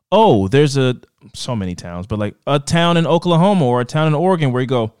 oh, there's so many towns, but like a town in Oklahoma or a town in Oregon where you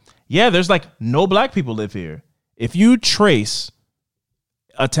go, yeah, there's like no black people live here. If you trace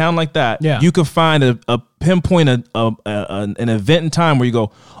a town like that, you could find a pinpoint an event in time where you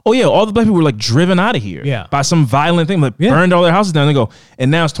go, oh yeah, all the black people were like driven out of here by some violent thing, like burned all their houses down. They go,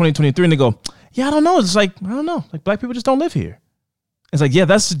 and now it's 2023, and they go, yeah, I don't know. It's like I don't know, like black people just don't live here. It's like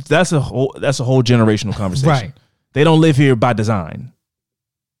that's a whole generational conversation. Right. They don't live here by design.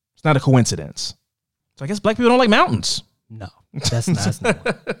 It's not a coincidence. So I guess black people don't like mountains. No, that's not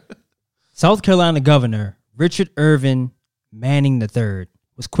one. South Carolina Governor Richard Irvin Manning III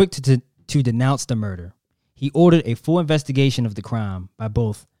was quick to denounce the murder. He ordered a full investigation of the crime by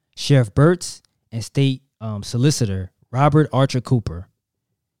both Sheriff Burtz and State Solicitor Robert Archer Cooper,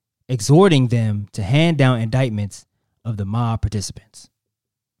 exhorting them to hand down indictments of the mob participants.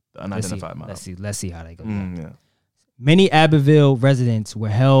 The unidentified mob. Let's see how they go. Yeah. Many Abbeville residents were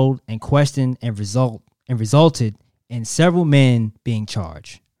held and questioned and resulted in several men being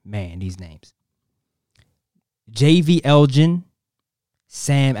charged. Man, these names. J.V. Elgin,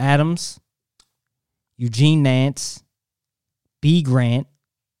 Sam Adams, Eugene Nance, B. Grant,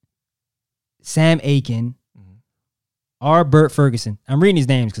 Sam Aiken, R. Burt Ferguson. I'm reading these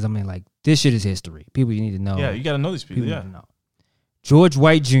names because I'm like, this shit is history. People you need to know. Yeah, you got to know these people. Need to know. George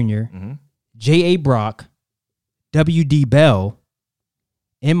White Jr., J.A. Brock, W.D. Bell,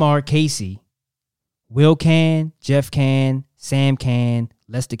 M.R. Casey, Will Can, Jeff Can, Sam Can,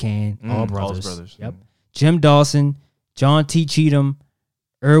 Lester Can, all brothers. Yep. Jim Dawson, John T. Cheatham,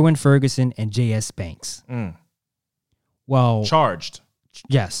 Irwin Ferguson, and J.S. Banks. While charged.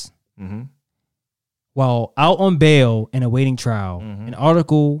 Yes. While out on bail and awaiting trial, an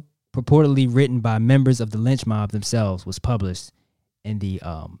article purportedly written by members of the lynch mob themselves was published in the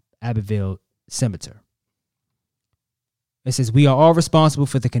Abbeville Scimitar. It says, we are all responsible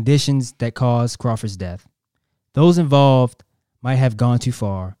for the conditions that caused Crawford's death. Those involved might have gone too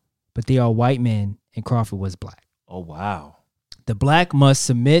far, but they are white men and Crawford was black. Oh, wow. The black must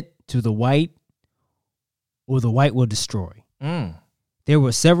submit to the white or the white will destroy. There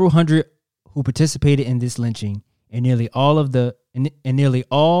were several hundred who participated in this lynching, and nearly all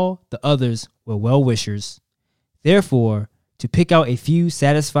the others were well-wishers. Therefore, to pick out a few to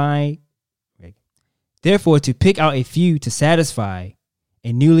satisfy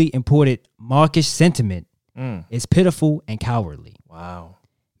a newly imported mawkish sentiment is pitiful and cowardly. Wow.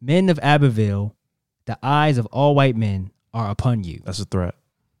 Men of Abbeville, the eyes of all white men are upon you. That's a threat.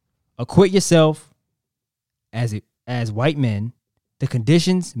 Acquit yourself as white men. The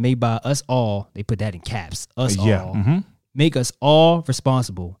conditions made by us all, they put that in caps, us all, make us all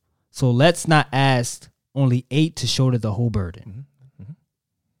responsible. So let's not ask only 8 to shoulder the whole burden.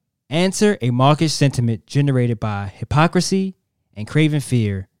 Answer a mawkish sentiment generated by hypocrisy and craven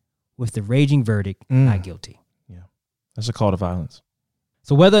fear with the raging verdict, not guilty. Yeah, that's a call to violence.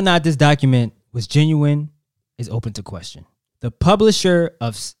 So whether or not this document was genuine is open to question. The publisher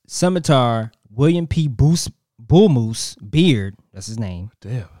of Scimitar, William P. Bullmoose Beard, that's his name,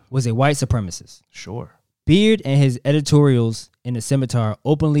 was a white supremacist. Sure. Beard and his editorials in the Scimitar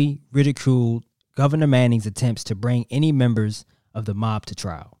openly ridiculed Governor Manning's attempts to bring any members of the mob to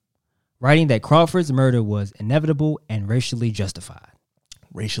trial, writing that Crawford's murder was inevitable and racially justified.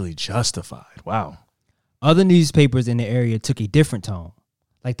 Racially justified. Wow. Other newspapers in the area took a different tone,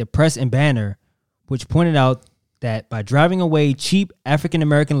 like the Press and Banner, which pointed out that by driving away cheap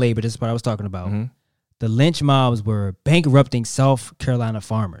African-American labor, this is what I was talking about, the lynch mobs were bankrupting South Carolina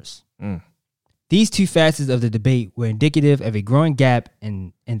farmers. These two facets of the debate were indicative of a growing gap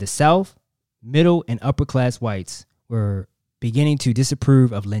in the South. Middle and upper class whites were beginning to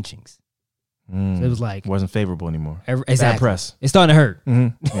disapprove of lynchings. So it was like... Wasn't favorable anymore. Exactly. Bad press. It's starting to hurt.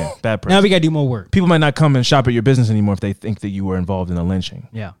 Yeah, bad press. Now we got to do more work. People might not come and shop at your business anymore if they think that you were involved in a lynching.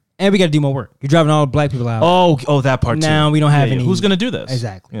 Yeah. And we got to do more work. You're driving all the black people out. Oh, that part too. Now we don't have any... Who's going to do this?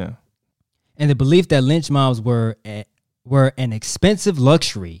 Exactly. Yeah. And the belief that lynch mobs were an expensive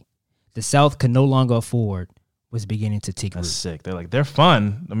luxury the South could no longer afford was beginning to take root. That's sick. They're like, they're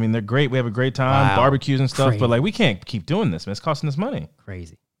fun. I mean, they're great. We have a great time, barbecues and stuff, Crazy. but like, we can't keep doing this, man. It's costing us money.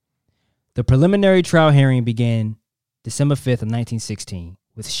 Crazy. The preliminary trial hearing began December 5th of 1916,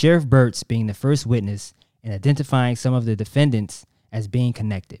 with Sheriff Burtz being the first witness and identifying some of the defendants as being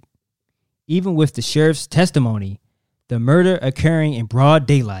connected. Even with the sheriff's testimony, the murder occurring in broad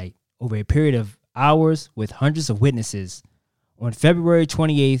daylight over a period of hours with hundreds of witnesses, on February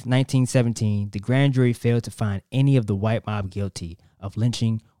 28th, 1917, the grand jury failed to find any of the white mob guilty of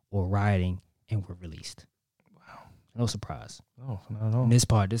lynching or rioting and were released. Wow. No surprise. Oh, not at all. And this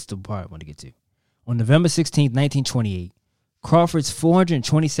is the part I want to get to. On November 16th, 1928, Crawford's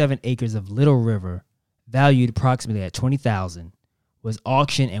 427 acres of Little River, valued approximately at $20,000, was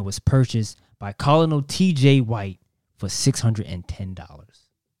auctioned and was purchased by Colonel T.J. White for $610.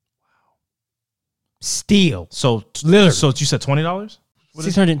 Steal. So Literally. So you said $20?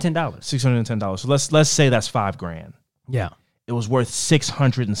 $610. $610. So let's say that's $5,000. Yeah. It was worth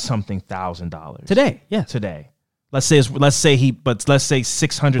 $600 and something thousand Today. Yeah. today. Let's say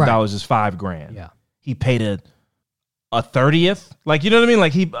 $600 Right. is $5,000. Yeah. He paid a 30th. Like, you know what I mean?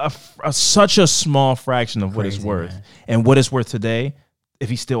 Like such a small fraction of what it's Crazy, worth. man. And what it's worth today, if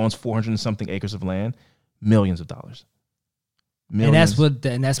he still owns 400 and something acres of land, millions of dollars. Millions.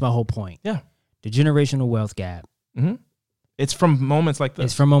 And that's my whole point. Yeah. The generational wealth gap. It's from moments like this.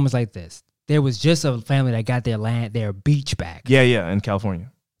 It's from moments like this. There was just a family that got their land, their beach back. Yeah, in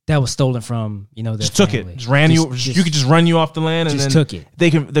California. That was stolen from, their Just took family. it. Just ran you. You could just run you off the land, and just then took it.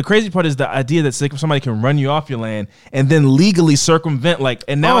 They can. The crazy part is the idea that somebody can run you off your land and then legally circumvent. Like,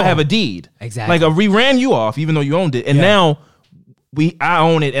 and now I have a deed. Exactly. Like we ran you off, even though you owned it, and now I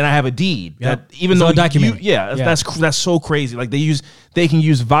own it, and I have a deed. Yep. That even It's though all documented. that's so crazy. Like they can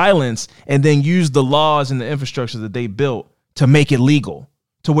use violence and then use the laws and the infrastructure that they built to make it legal.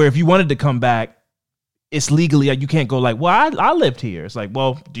 To where if you wanted to come back, it's legally, you can't go like, well, I lived here. It's like,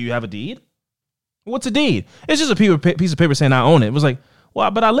 well, do you have a deed? What's a deed? It's just a piece of paper saying I own it. It was like, well,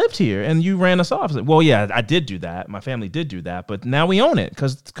 but I lived here and you ran us off. It's like, well, yeah, I did do that. My family did do that, but now we own it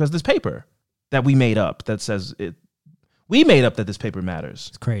because this paper that we made up that says it. We made up that this paper matters.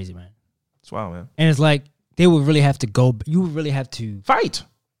 It's crazy, man. It's wild, man. And it's like they would really have to go. You would really have to Fight.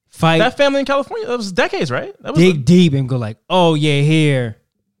 fight, That family in California, that was decades, right? That was dig deep, and go like, oh yeah, here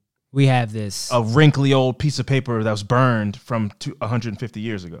we have this. a wrinkly old piece of paper that was burned from 150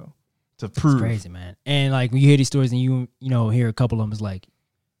 years ago to prove. It's crazy, man. And like when you hear these stories and you hear a couple of them, it's like,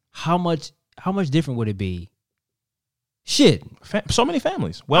 how much different would it be? Shit, So many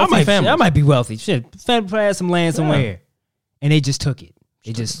families, wealthy families. I might be wealthy. Shit, family had some land somewhere, and they just took it.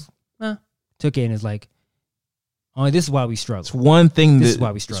 They just took it, and it's like, oh, this is why we struggle. It's one thing. This is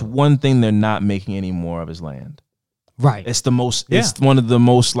why we struggle. It's one thing they're not making any more of is land. Right. It's the most. It's one of the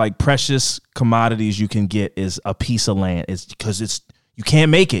most like precious commodities you can get is a piece of land. It's because you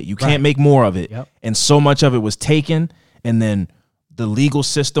can't make it. You can't make more of it. Yep. And so much of it was taken, and then the legal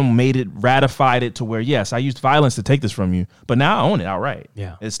system ratified it to where, yes, I used violence to take this from you, but now I own it outright.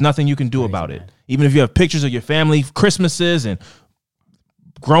 Yeah. It's nothing you can do about man. it. Even if you have pictures of your family, Christmases, and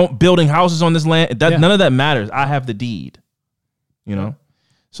building houses on this land, none of that matters. I have the deed,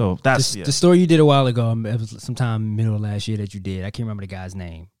 So that's the story you did a while ago. It was sometime middle of last year that you did. I can't remember the guy's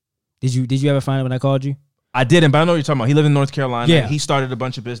name. Did you ever find it when I called you? I didn't, but I know what you're talking about. He lived in North Carolina. Yeah. He started a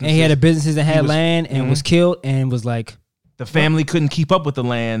bunch of businesses. And he had a businesses that had land and was killed and was like, the family couldn't keep up with the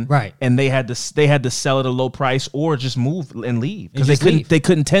land, Right. And they had to sell it at a low price or just move and leave because just leave. they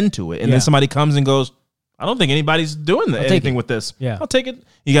couldn't tend to it. And Yeah. then somebody comes and goes, I don't think anybody's doing anything it. with this. Yeah. I'll take it.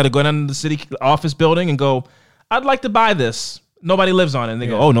 You got to go down to the city office building and go, I'd like to buy this. Nobody lives on it. And they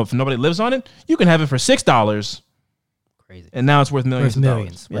go, oh no, if nobody lives on it, you can have it for $6. crazy. And now it's worth millions of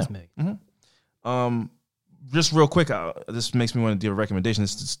dollars. Worth millions. Just real quick, this makes me want to do a recommendation.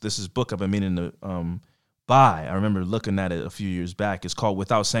 This is a book I've been meaning to buy. I remember looking at it a few years back. It's called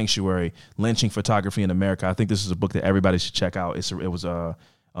Without Sanctuary: Lynching Photography in America. I think this is a book that everybody should check out. It was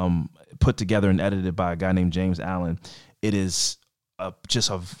put together and edited by a guy named James Allen. It is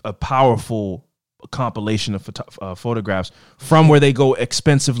just a powerful compilation of photographs from where they go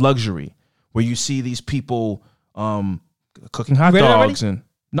expensive luxury, where you see these people cooking hot dogs. And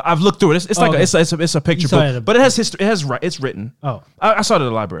no, I've looked through it. It's like it's a picture book, but it has history. It's written. Oh, I saw it at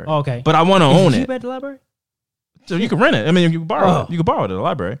the library. Oh, okay, but I want to own it. You at the library? So you can rent it. I mean, you can borrow it. You can borrow it at the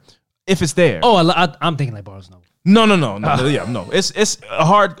library if it's there. Oh, I'm thinking like Barnes Noble. No. Yeah, no. It's a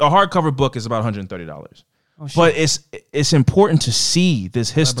hardcover book is about $130. Oh, shit. But it's important to see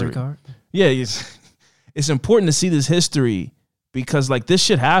this history. Library card? Yeah, it's important to see this history because like this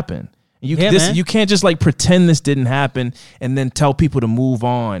shit happened. You can't just like pretend this didn't happen and then tell people to move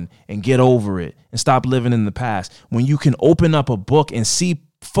on and get over it and stop living in the past. When you can open up a book and see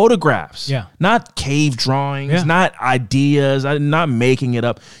photographs, not cave drawings, not ideas, not making it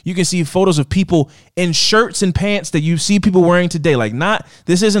up. You can see photos of people in shirts and pants that you see people wearing today. Like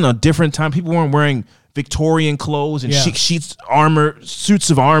this isn't a different time. People weren't wearing Victorian clothes and suits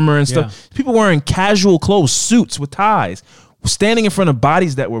of armor and stuff. People wearing casual clothes, suits with ties, standing in front of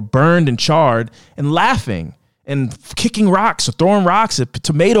bodies that were burned and charred and laughing and kicking rocks or throwing rocks at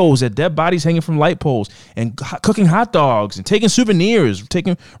tomatoes at dead bodies hanging from light poles and cooking hot dogs and taking souvenirs,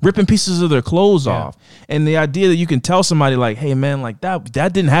 ripping pieces of their clothes off. And the idea that you can tell somebody like, hey man, like that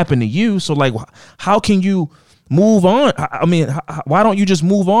didn't happen to you. So like, how can you move on? I mean, why don't you just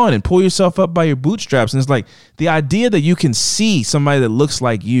move on and pull yourself up by your bootstraps? And it's like the idea that you can see somebody that looks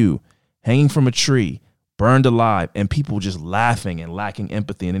like you hanging from a tree, burned alive, and people just laughing and lacking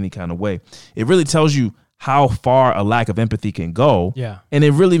empathy in any kind of way. It really tells you how far a lack of empathy can go. Yeah. And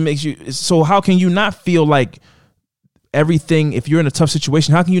it really makes you, so how can you not feel like everything, if you're in a tough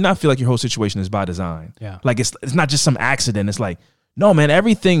situation, how can you not feel like your whole situation is by design? Yeah. Like it's not just some accident. It's like, no, man,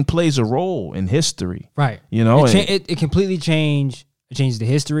 everything plays a role in history. Right. You know, it completely changes the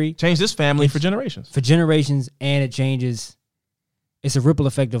history. Changed this family for generations. And it changes, it's a ripple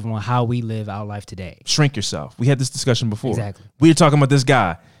effect of how we live our life today. Shrink yourself. We had this discussion before. Exactly. We were talking about this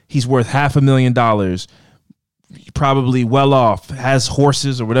guy. He's worth $500,000, probably well off, has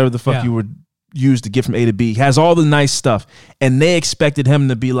horses or whatever the fuck you would use to get from A to B, has all the nice stuff. And they expected him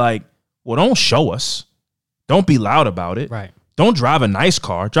to be like, well, don't show us. Don't be loud about it. Right. Don't drive a nice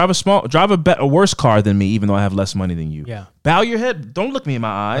car. Drive a worse car than me, even though I have less money than you. Yeah. Bow your head. Don't look me in my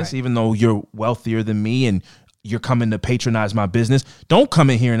eyes, even though you're wealthier than me and you're coming to patronize my business. Don't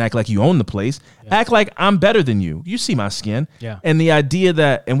come in here and act like you own the place. Yeah. Act like I'm better than you. You see my skin. Yeah. And the idea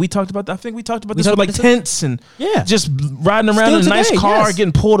that, and we talked about that, I think we talked about this with like tents and just riding around Still in a nice car,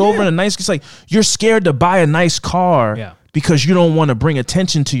 getting pulled over in a nice, it's like you're scared to buy a nice car because you don't want to bring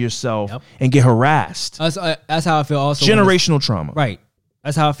attention to yourself and get harassed. That's how I feel also. Generational trauma. Right.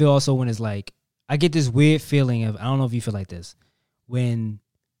 That's how I feel also when it's like, I get this weird feeling of, I don't know if you feel like this, when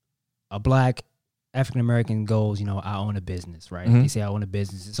a black African American goes, I own a business, right? They say I own a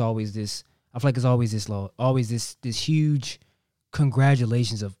business. It's always this. I feel like it's always this huge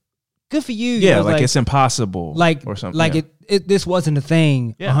congratulations of good for you. Yeah, like it's impossible, or something. Like this wasn't a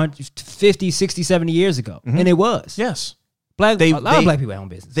thing 150, 60, 70 years ago, and it was. Yes, a lot of black people own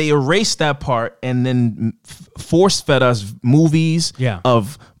business. They erased that part and then force fed us movies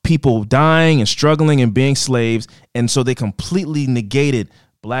of people dying and struggling and being slaves, and so they completely negated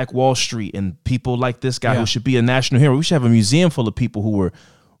Black Wall Street and people like this guy who should be a national hero. We should have a museum full of people who were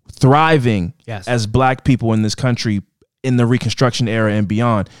thriving as black people in this country in the Reconstruction era and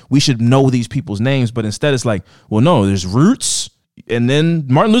beyond. We should know these people's names, but instead it's like, well, no, there's roots. And then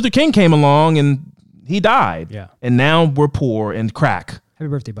Martin Luther King came along and he died. Yeah. And now we're poor and crack. Happy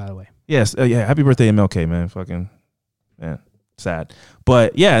birthday, by the way. Yes. Happy birthday, MLK, man. Fucking, man, sad.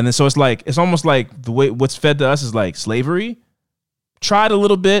 But yeah, and then so it's almost like the way what's fed to us is like slavery. Tried a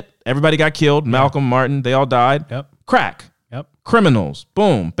little bit. Everybody got killed. Malcolm, Martin, they all died. Yep. Crack. Yep. Criminals.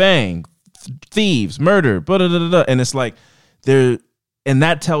 Boom. Bang. Thieves. Murder. Blah, blah, blah, blah. And it's like and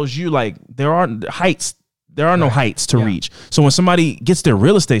that tells you like there are heights. There are no heights to reach. So when somebody gets their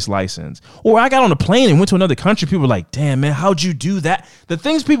real estate license, or I got on a plane and went to another country, people were like, damn, man, how'd you do that? The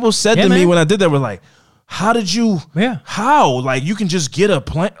things people said to me when I did that were like, how did you? Yeah. How? Like you can just get a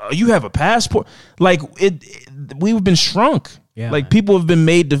plane. You have a passport. Like we've been shrunk. Yeah, like people have been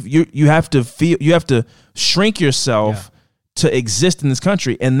made to. You have to shrink yourself to exist in this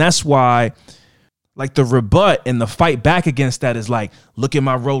country, and that's why, like the rebut and the fight back against that is like, look at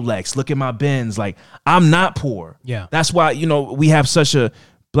my Rolex, look at my Benz. Like I'm not poor. Yeah. That's why we have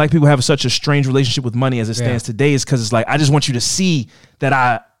black people have such a strange relationship with money as it stands today. Is because it's like I just want you to see that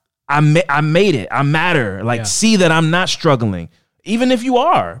I made it. I matter. Like see that I'm not struggling, even if you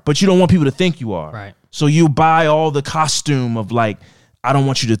are, but you don't want people to think you are. Right. So you buy all the costume of like, I don't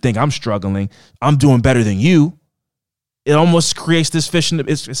want you to think I'm struggling. I'm doing better than you. It almost creates this fish in the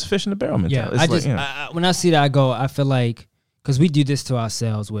it's a fish in the barrel mentality. When I see that, I feel like, because we do this to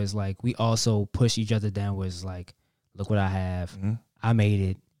ourselves, where it's like we also push each other down, where it's like, look what I have. I made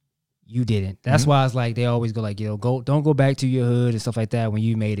it. You didn't. That's why it's like they always go like, don't go back to your hood and stuff like that when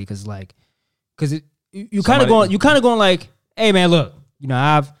you made it, because you kind of going like, hey man, look,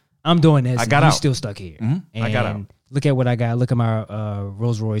 I'm doing this. And you still stuck here. And I got out. Look at what I got. Look at my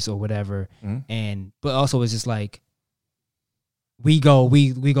Rolls Royce or whatever. But also it's just like, we go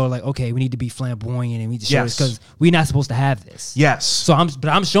like, okay, we need to be flamboyant and we need to show this because we're not supposed to have this. Yes. So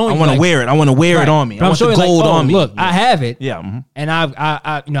I'm showing. I want to wear it. I want to wear it on me. I want the gold on me. Look, I have it. Yeah. And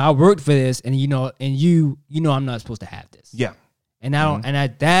I worked for this, and I'm not supposed to have this. Yeah. And I don't.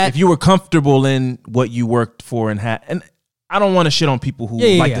 And that if you were comfortable in what you worked for and had, and I don't want to shit on people who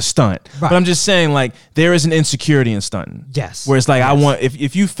like to stunt, but I'm just saying like there is an insecurity in stunting. Yes. Where it's like I want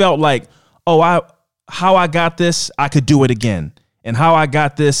if you felt like how I got this, I could do it again. And how I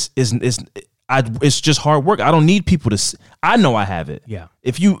got this it's just hard work. I don't need people to. I know I have it. Yeah.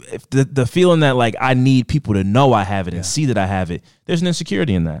 If the feeling that like I need people to know I have it and see that I have it, there's an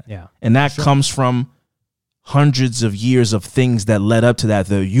insecurity in that. Yeah. And that comes from hundreds of years of things that led up to that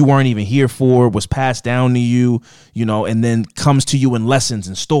you weren't even here for, was passed down to you, and then comes to you in lessons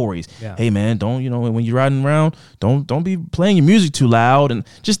and stories. Yeah. Hey man, don't, when you're riding around, don't be playing your music too loud, and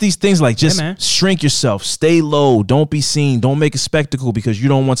just these things like just shrink yourself, stay low, don't be seen, don't make a spectacle, because you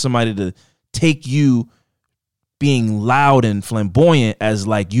don't want somebody to take you being loud and flamboyant as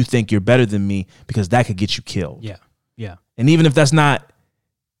like you think you're better than me, because that could get you killed. Yeah. Yeah. And even if that's not,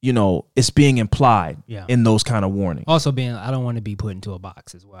 it's being implied in those kind of warnings. Also I don't want to be put into a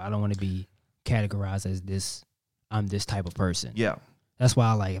box as well. I don't want to be categorized as I'm this type of person. Yeah. That's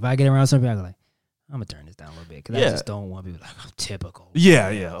why if I get around something, I'm like, I'm going to turn this down a little bit, because I just don't want people like, I'm typical.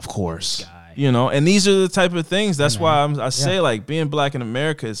 Yeah, of course. And these are the type of things. That's why I say like being black in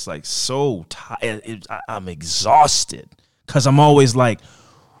America is like so tired. I'm exhausted because I'm always like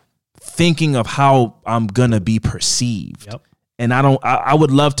thinking of how I'm going to be perceived. Yep. And I would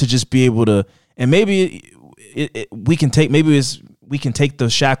love to just be able to, and maybe we can take the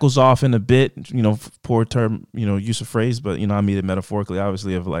shackles off in a bit, poor term, use of phrase, but I mean it metaphorically,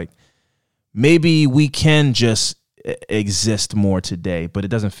 obviously, of like, maybe we can just exist more today, but it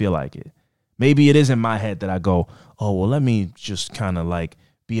doesn't feel like it. Maybe it is in my head that I go, oh, well, let me just kind of like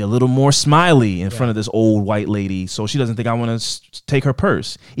be a little more smiley in front of this old white lady, so she doesn't think I want to take her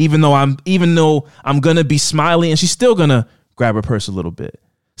purse, even though I'm going to be smiley and she's still going to grab her purse a little bit.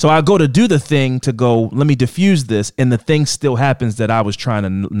 So I go to do the thing to go, let me diffuse this, and the thing still happens that I was trying to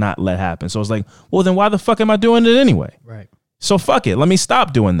not let happen. So it's like, well, then why the fuck am I doing it anyway? Right. So fuck it. Let me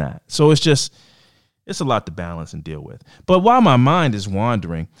stop doing that. So it's a lot to balance and deal with. But while my mind is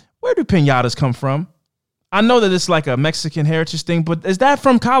wandering, where do piñatas come from? I know that it's like a Mexican heritage thing, but is that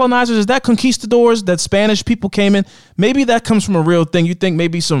from colonizers? Is that conquistadors, that Spanish people came in? Maybe that comes from a real thing. You think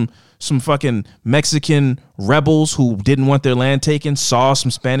maybe some fucking Mexican rebels who didn't want their land taken saw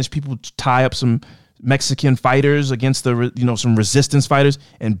some Spanish people tie up some Mexican fighters against some resistance fighters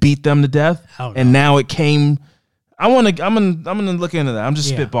and beat them to death? And now it came. I'm gonna look into that. I'm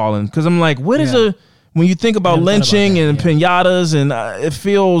just spitballing because I'm like, what is when you think about lynching and piñatas, and it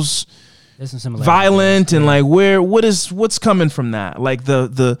feels violent and like what's coming from that? Like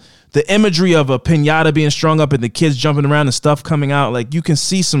the imagery of a piñata being strung up and the kids jumping around and stuff coming out. Like you can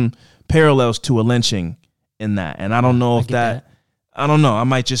see some parallels to a lynching in that, and I don't know if that. I don't know. I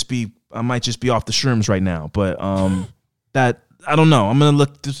might just be off the shrooms right now, but that. I don't know. I'm gonna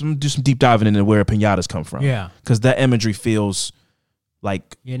do some deep diving into where piñatas come from. Yeah, because that imagery feels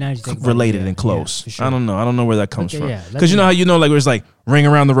like related and close. Sure. I don't know where that comes from. Because how like where it's like "Ring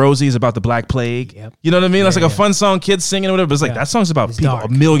Around the Rosie" is about the Black Plague. Yep. You know what I mean? That's like a fun song, kids singing or whatever. But it's like that song's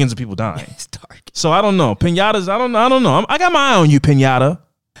about millions of people dying. It's dark. So I don't know. Piñatas. I don't know. I got my eye on you, piñata.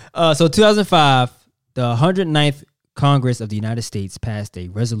 So 2005, the 109th Congress of the United States passed a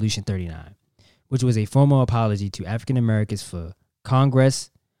Resolution 39. Which was a formal apology to African Americans for Congress's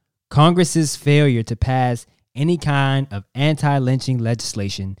failure to pass any kind of anti-lynching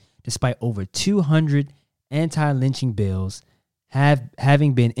legislation, despite over 200 anti-lynching bills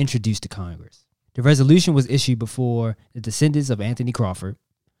having been introduced to Congress. The resolution was issued before the descendants of Anthony Crawford,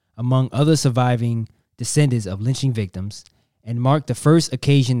 among other surviving descendants of lynching victims, and marked the first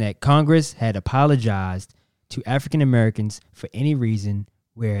occasion that Congress had apologized to African Americans for any reason,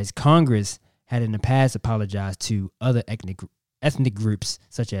 whereas Congress had in the past apologized to other ethnic groups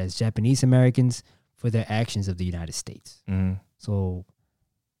such as Japanese Americans for their actions of the United States. Mm-hmm. So,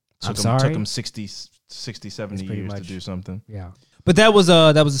 Took them 60, 70 years to do something. Yeah. But that was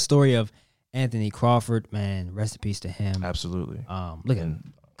a story of Anthony Crawford. Man, rest in peace to him. Absolutely. Look at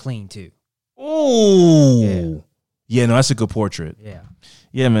him, clean too. Oh, yeah. No, that's a good portrait. Yeah.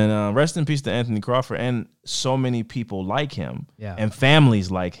 Yeah, man. Rest in peace to Anthony Crawford and so many people like him. Yeah. And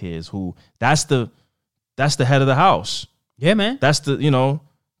families like his who that's the head of the house. Yeah, man. That's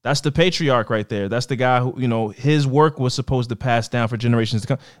the patriarch right there. That's the guy who, his work was supposed to pass down for generations to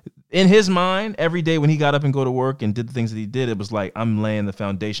come. In his mind, every day when he got up and go to work and did the things that he did, it was like, I'm laying the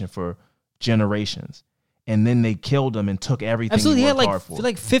foundation for generations. And then they killed him and took everything Absolutely. he He worked had hard for.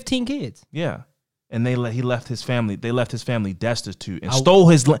 like 15 kids. Yeah. And he left his family. They left his family destitute and stole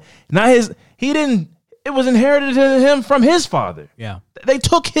his land. Not his. He didn't. It was inherited to him from his father. Yeah. They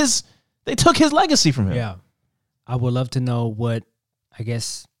took his legacy from him. Yeah. I would love to know what, I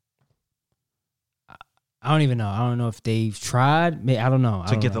guess, I don't even know. I don't know if they've tried. I don't know.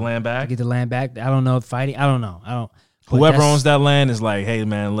 To get the land back? To get the land back. I don't know if fighting. I don't know. Whoever owns that land is like, hey,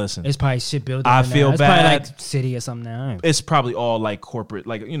 man, listen. It's probably shipbuilding. I feel it's bad. Probably like city or something now. It's probably all like corporate,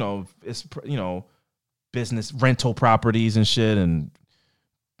 like, it's, business rental properties and shit and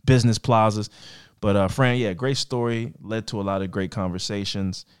business plazas. But Fran, yeah, great story. Led to a lot of great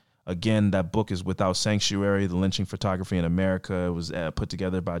conversations. Again, that book is Without Sanctuary, The Lynching Photography in America. It was put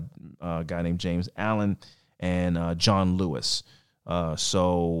together by a guy named James Allen and John Lewis.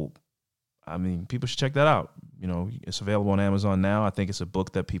 So, I mean, people should check that out. It's available on Amazon now. I think it's a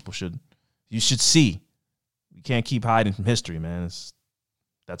book that you should see. You can't keep hiding from history, man.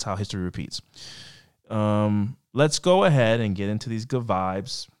 That's how history repeats. Let's go ahead and get into these good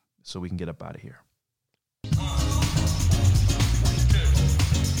vibes so we can get up out of here.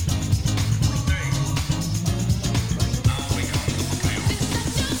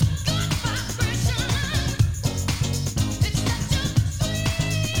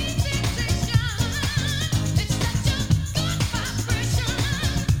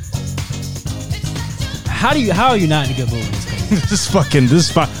 How are you not in a good mood when this comes? This is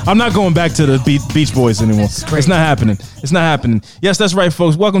fine. I'm not going back to the Beach Boys anymore. It's not happening. It's not happening. Yes, that's right,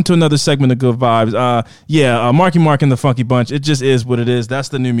 folks. Welcome to another segment of Good Vibes. Marky Mark and the Funky Bunch. It just is what it is. That's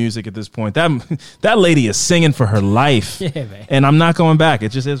the new music at this point. That lady is singing for her life. Yeah, man. And I'm not going back. It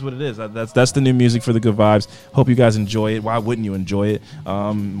just is what it is. That's the new music for the Good Vibes. Hope you guys enjoy it. Why wouldn't you enjoy it?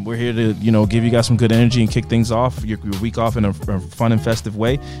 We're here to give you guys some good energy and kick things off your week off in a fun and festive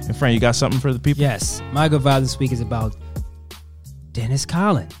way. And Fran, you got something for the people? Yes, my Good Vibes this week is about Dennis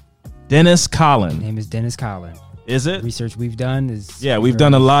Collin. Dennis Collin. His name is Dennis Collin. Is it? Research we've done is... Yeah, we've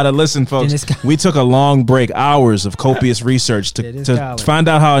done a lot of... Listen, folks, we took a long break, hours of copious research to find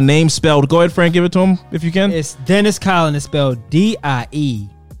out how a name's spelled. Go ahead, Frank, give it to him if you can. It's Dennis Collin. It's spelled DIEUNERST.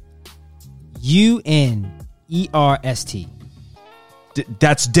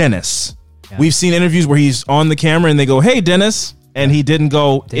 That's Dennis. Yeah. We've seen interviews where he's on the camera and they go, hey, Dennis. And he didn't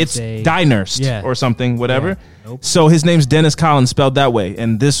go, it's Dinurst or something, whatever. Yeah. Nope. So his name's Dennis Collin, spelled that way.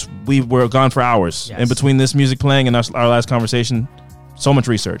 And we were gone for hours. Yes. In between this music playing and our last conversation, so much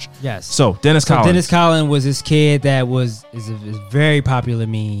research. Yes. So Dennis Collin. Dennis Collin was this kid that is a very popular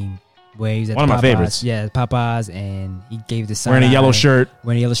meme. Where he was at one of my favorites. Yeah, Popeyes, and he gave the sign. Wearing a yellow shirt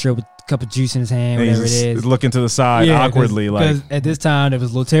with a cup of juice in his hand, whatever it is. Looking to the side awkwardly. Because at this time, it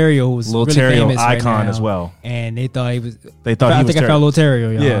was Lotario who was really famous icon right now, as well. And they thought he was... I think I found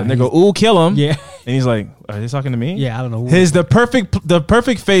Lotario, y'all. Yeah, and they go, ooh, kill him. Yeah. And he's like, are they talking to me? Yeah, I don't know. The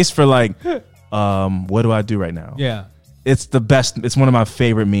perfect face for like, what do I do right now? Yeah. It's the best. It's one of my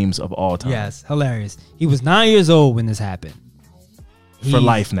favorite memes of all time. Yes, hilarious. He was 9 years old when this happened. For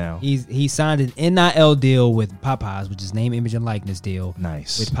life now. He signed an NIL deal with Popeyes, which is name, image, and likeness deal.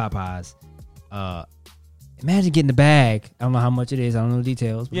 Nice. With Popeyes. Imagine getting the bag. I don't know how much it is. I don't know the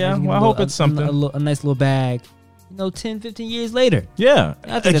details. Yeah, well, I hope it's something. A nice little bag. 10, 15 years later. Yeah.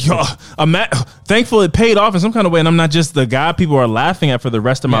 Thankful it paid off in some kind of way, and I'm not just the guy people are laughing at for the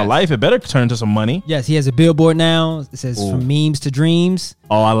rest of my life. It better turn to some money. Yes, he has a billboard now. It says From Memes to Dreams.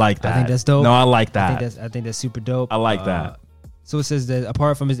 Oh, I like that. I think that's dope. No, I like that. I think that's super dope. I like that. So it says that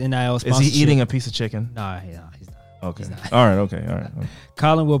apart from his NIL sponsorship... Is he eating a piece of chicken? No, he's not. Okay. He's not. All right. Okay.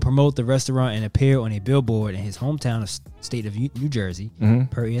 Collin will promote the restaurant and appear on a billboard in his hometown of state of New Jersey,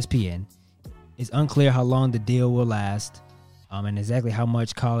 per ESPN. It's unclear how long the deal will last, and exactly how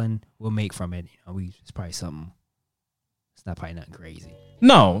much Collin will make from it. It's probably something. It's probably nothing crazy.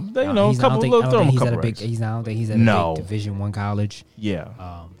 No, a couple little throw him a couple. I don't think he's at a big Division I college.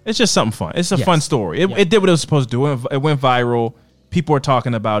 Yeah. It's just something fun. It's a fun story. It did what it was supposed to do. It went viral. People are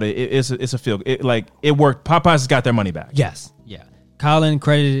talking about it. It's a feel. It worked. Popeyes has got their money back. Yes. Yeah. Collin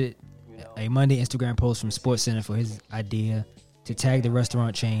credited a Monday Instagram post from SportsCenter for his idea to tag the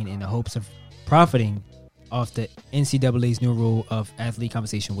restaurant chain in the hopes of profiting off the NCAA's new rule of athlete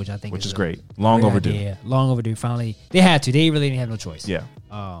compensation, which I think is great. Long overdue. Yeah, long overdue. Finally, they had to. They really didn't have no choice. Yeah.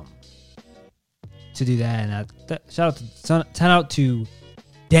 To do that, and shout out to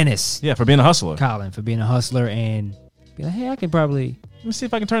Dennis. Yeah, for being a hustler. Colin for being a hustler and be like, hey, I can probably let me see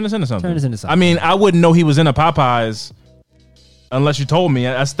if I can turn this into something. I mean, I wouldn't know he was in a Popeyes unless you told me.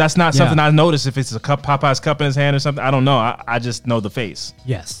 That's not something I noticed. If it's a Popeyes cup in his hand or something, I don't know. I just know the face.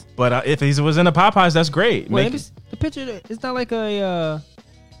 Yes, but if he was in a Popeyes, that's great. Wait, the picture, it's not like a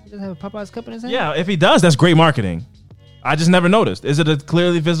he doesn't have a Popeyes cup in his hand. Yeah, if he does, that's great marketing. I just never noticed. Is it a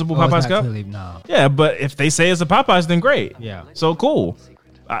clearly visible Popeyes cup? Clearly, no. Yeah, but if they say it's a Popeyes, then great. Yeah. So cool.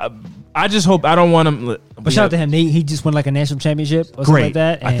 I just hope I don't want him. But shout out to him. He just won like a national championship or something like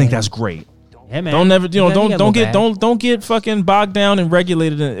that. I think that's great. Yeah, man. Don't get fucking bogged down and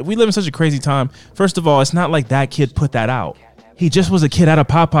regulated. We live in such a crazy time. First of all, it's not like that kid put that out. He just was a kid out of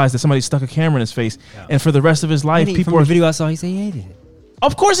Popeyes that somebody stuck a camera in his face, and for the rest of his life, people were. Video I saw, he said he hated it.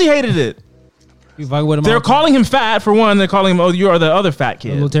 Of course, he hated it. They're calling him fat for one. They're calling him, oh, you are the other fat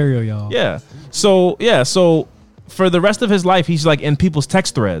kid. Lotario, y'all. Yeah. So for the rest of his life, he's like in people's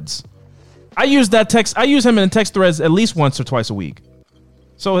text threads. I use him in text threads at least once or twice a week.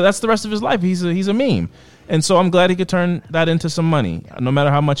 So that's the rest of his life. He's a meme. And so I'm glad he could turn that into some money, no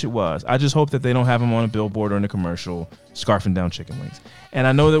matter how much it was. I just hope that they don't have him on a billboard or in a commercial scarfing down chicken wings. And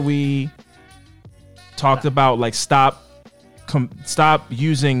I know that we talked about like stop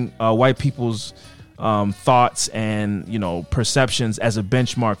using white people's thoughts and perceptions as a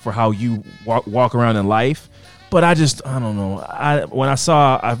benchmark for how you walk around in life. But I don't know. When I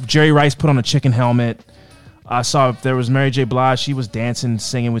saw Jerry Rice put on a chicken helmet, I saw if there was Mary J. Blige, she was dancing,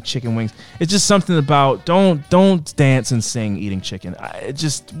 singing with chicken wings. It's just something about don't dance and sing eating chicken.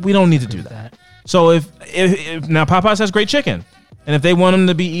 We don't need to do that. So if now Popeyes has great chicken, and if they want them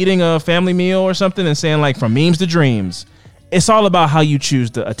to be eating a family meal or something and saying like from memes to dreams, it's all about how you choose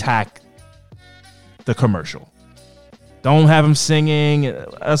to attack the commercial. Don't have them singing.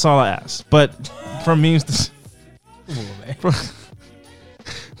 That's all I ask. But from memes to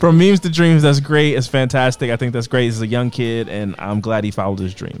from memes to dreams, that's great. It's fantastic. I think that's great. He's a young kid, and I'm glad he followed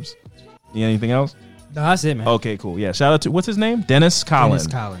his dreams. Anything else? No, that's it, man. Okay, cool. Yeah, shout out to, what's his name? Dennis Collin.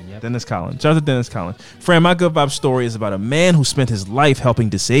 Yep. Dennis Collin. Shout out to Dennis Collin. Fran, my good vibe story is about a man who spent his life helping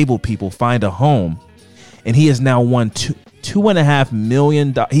disabled people find a home, and he has now won $2.5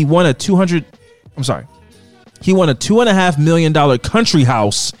 million. He won a $2.5 million country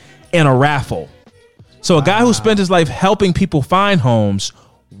house in a raffle. So a guy who spent his life helping people find homes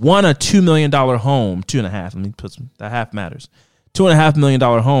won a $2 million home, 2.5. Let me put that half matters. $2.5 million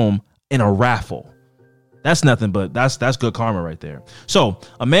home in a raffle. That's nothing but that's good karma right there. So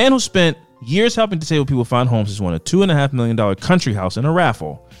a man who spent years helping disabled people find homes has won a $2.5 million country house in a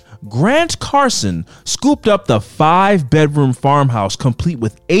raffle. Grant Carson scooped up the 5-bedroom farmhouse complete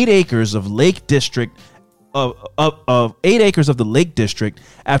with 8 acres of Lake District of 8 acres of the Lake District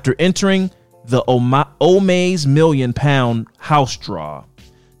after entering the Omaze £1,000,000 house draw.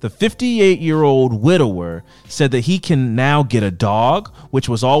 The 58-year-old widower said that he can now get a dog, which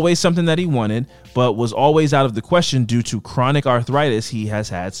was always something that he wanted, but was always out of the question due to chronic arthritis he has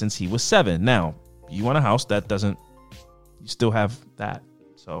had since he was 7. Now, you want a house that doesn't, you still have that.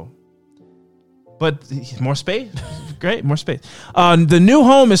 So, but more space, great, more space. The new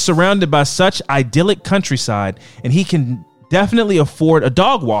home is surrounded by such idyllic countryside, and he can definitely afford a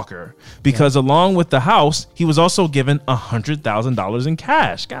dog walker because along with the house, he was also given $100,000 in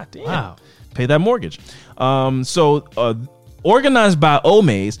cash. God damn. Wow. Pay that mortgage. Organized by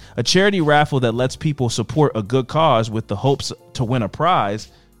Omaze, a charity raffle that lets people support a good cause with the hopes to win a prize.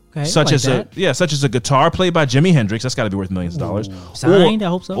 Okay, such as a guitar played by Jimi Hendrix. That's got to be worth millions of dollars. Signed, I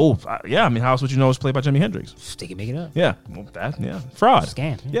hope so. Yeah. I mean, how else would you know it was played by Jimi Hendrix? They can make it up. Yeah. Fraud.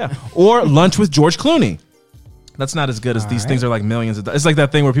 Scam. Yeah. Or lunch with George Clooney. That's not as good as these things are like millions of dollars. It's like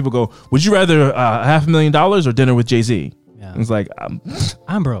that thing where people go, would you rather $500,000 or dinner with Jay-Z? Yeah. It's like,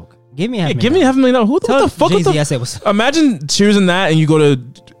 I'm broke. Give me $500,000. Give me $500,000. What the fuck? Jay-Z, I said, what's up? Imagine choosing that and you go to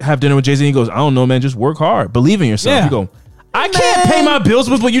have dinner with Jay-Z and he goes, I don't know, man, just work hard. Believe in yourself. Yeah. You go, I can't pay my bills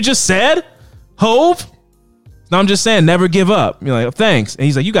with what you just said, Hove. No, I'm just saying, never give up. You're like, thanks. And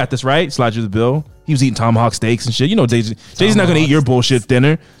he's like, you got this, right? Slide you the bill. He was eating tomahawk steaks and shit. You know, Jay-Z's not going to eat your bullshit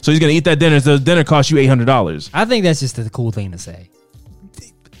dinner. So he's going to eat that dinner. So the dinner costs you $800. I think that's just a cool thing to say.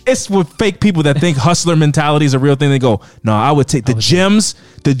 It's with fake people that think hustler mentality is a real thing. They go, no, I would take the gems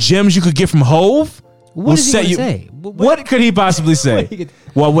you could get from Hove. What is he going to say? What could he possibly say?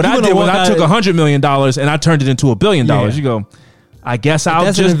 Well, what I did was I took $100 million and I turned it into $1 billion. You go, I guess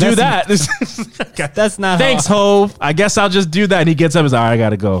I'll just do that. That's not. Thanks, Hove. I guess I'll just do that. And he gets up and says, all right, I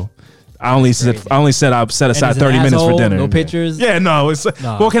got to go. I only said I set aside 30 minutes for dinner. No pictures. Yeah, no. It's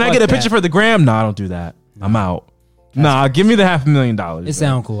well, can I get a picture for the gram? No, I don't do that. I'm out. Nah, give me the $500,000. It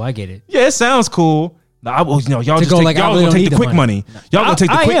sounds cool. I get it. Yeah, it sounds cool. Nah, y'all just gonna take the quick money. Y'all gonna take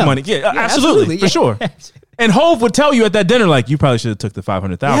the quick money. Yeah, absolutely, for sure. And Hov would tell you at that dinner, like, you probably should have took the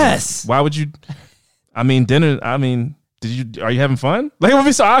 500,000. Yes. Why would you? I mean, dinner. I mean, are you having fun? Like, it would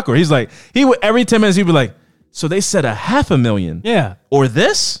be so awkward. He's like, he would every 10 minutes he'd be like, so they said $500,000. Yeah. Or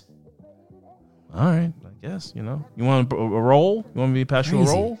this? All right, I guess, you want a roll? You want me to pass you a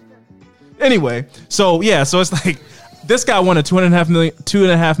roll? Anyway, so it's like this guy won a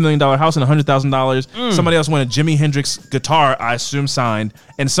 $2.5 million house and $100,000. Somebody else won a Jimi Hendrix guitar, I assume signed,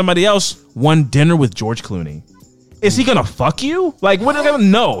 and somebody else won dinner with George Clooney. Is he gonna fuck you? Like, what?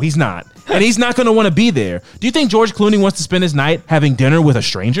 No, he's not, and he's not gonna want to be there. Do you think George Clooney wants to spend his night having dinner with a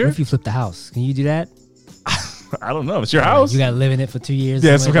stranger? What if you flip the house? Can you do that? I don't know. It's your house. You gotta live in it for 2 years.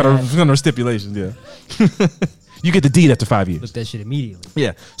 Yeah, some kind of stipulations. Yeah, you get the deed after 5 years. Flip that shit immediately.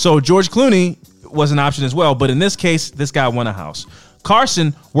 Yeah. So George Clooney was an option as well, but in this case, this guy won a house.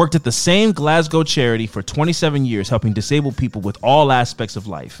 Carson worked at the same Glasgow charity for 27 years, helping disabled people with all aspects of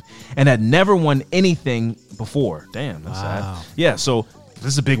life, and had never won anything before. Damn, that's sad. Yeah, so this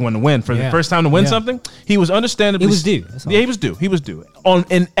is a big one to win. For the first time to win something, he was understandably... He was due. Yeah, he was due.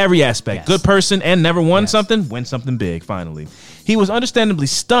 In every aspect. Yes. Good person and never won something, win something big, finally. He was understandably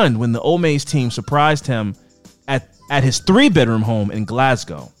stunned when the Omaze team surprised him at his 3-bedroom home in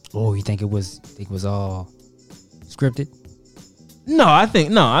Glasgow. Oh, you think it was all scripted? No, I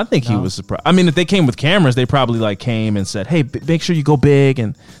think he was surprised. I mean, if they came with cameras, they probably came and said, "Hey, make sure you go big."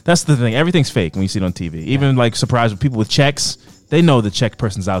 And that's the thing; everything's fake when you see it on TV. Even surprised with people with checks, they know the check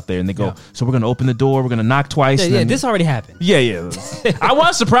person's out there, and they go, "So we're gonna open the door, we're gonna knock twice." Yeah, this already happened. Yeah. I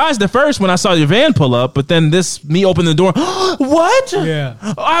was surprised at first when I saw your van pull up, but then me open the door. What? Yeah,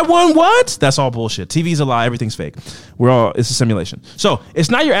 I won what? That's all bullshit. TV's a lie. Everything's fake. It's a simulation. So it's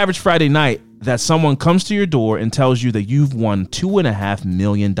not your average Friday night that someone comes to your door and tells you that you've won $2.5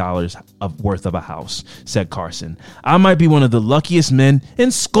 million worth of a house, said Carson. I might be one of the luckiest men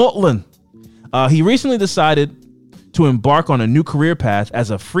in Scotland. He recently decided to embark on a new career path as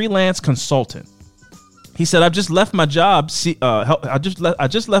a freelance consultant. He said, "I've just left my job. I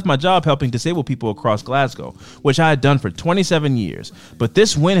just left my job helping disabled people across Glasgow, which I had done for 27 years. But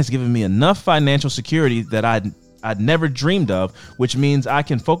this win has given me enough financial security that I'd never dreamed of, which means I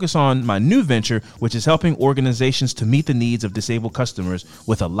can focus on my new venture, which is helping organizations to meet the needs of disabled customers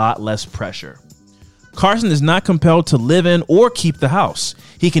with a lot less pressure." Carson is not compelled to live in or keep the house.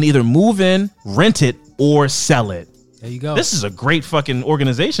 He can either move in, rent it, or sell it. There you go. This is a great fucking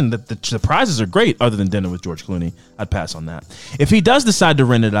organization. The prizes are great, other than dinner with George Clooney. I'd pass on that. If he does decide to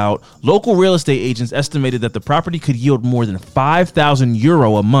rent it out, local real estate agents estimated that the property could yield more than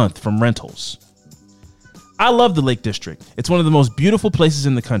 €5,000 a month from rentals. I love the Lake District. It's one of the most beautiful places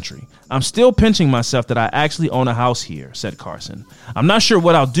in the country. I'm still pinching myself that I actually own a house here, said Carson. I'm not sure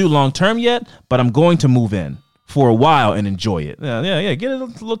what I'll do long term yet, but I'm going to move in for a while and enjoy it. Yeah. Get a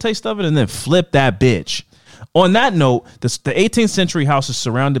little taste of it and then flip that bitch. On that note, the 18th century house is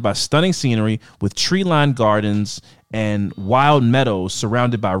surrounded by stunning scenery with tree-lined gardens and wild meadows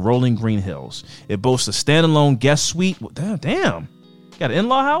surrounded by rolling green hills. It boasts a standalone guest suite. Damn. Got an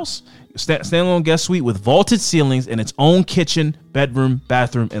in-law house? Standalone guest suite with vaulted ceilings and its own kitchen, bedroom,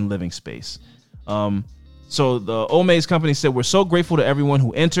 bathroom, and living space. So the Omaze company said, "We're so grateful to everyone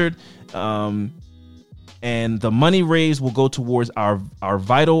who entered. And the money raised will go towards our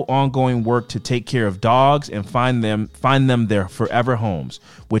vital ongoing work to take care of dogs and find them their forever homes,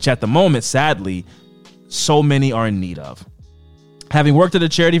 which at the moment, sadly, so many are in need of. Having worked at a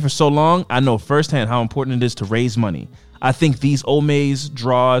charity for so long, I know firsthand how important it is to raise money. I think these Omaze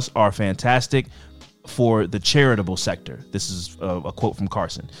draws are fantastic for the charitable sector." This is a quote from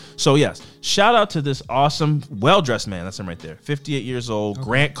Carson. So yes, shout out to this awesome, well-dressed man. That's him right there. 58 years old, okay.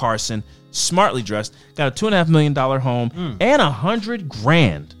 Grant Carson, smartly dressed, got a $2.5 million home and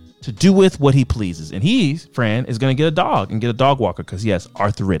 $100,000 to do with what he pleases. And he, Fran, is going to get a dog and get a dog walker because he has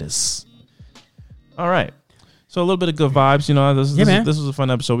arthritis. All right. So a little bit of good vibes, this was a fun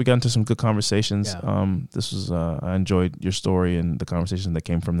episode. We got into some good conversations. Yeah. I enjoyed your story and the conversation that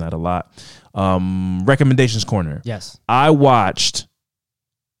came from that a lot. Recommendations corner. Yes. I watched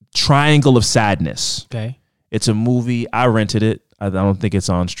Triangle of Sadness. Okay. It's a movie. I rented it. I don't think it's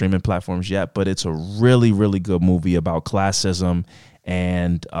on streaming platforms yet, but it's a really, really good movie about classism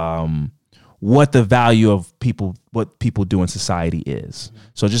and what the value of what people do in society is.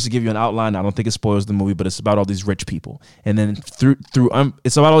 So just to give you an outline, I don't think it spoils the movie, but it's about all these rich people. And then through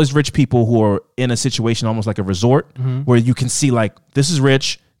it's about all these rich people who are in a situation almost like a resort where you can see like, this is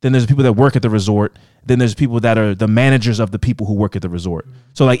rich, Then there's people that work at the resort. Then there's people that are the managers of the people who work at the resort.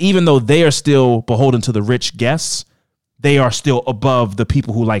 So like, even though they are still beholden to the rich guests, they are still above the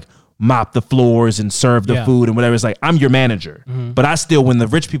people who like mop the floors and serve the food and whatever. It's like, I'm your manager, but I still, when the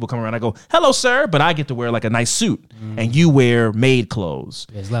rich people come around, I go, hello, sir. But I get to wear like a nice suit and you wear maid clothes.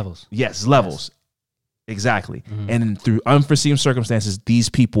 There's levels. Yes, levels. Yes. Exactly. And through unforeseen circumstances, these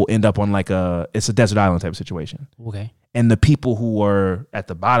people end up on like it's a desert island type of situation. Okay. And the people who are at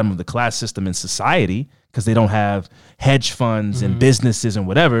the bottom of the class system in society, because they don't have hedge funds and businesses and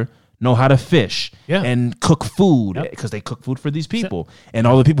whatever, know how to fish and cook food because they cook food for these people. And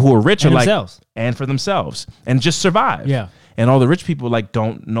all the people who are rich are like, and for themselves and just survive. Yeah. And all the rich people like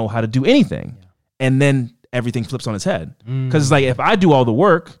don't know how to do anything. Yeah. And then everything flips on its head. Because it's like, if I do all the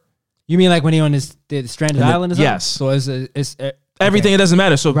work. You mean like when you're on the stranded island or something? Yes. So it's everything, it doesn't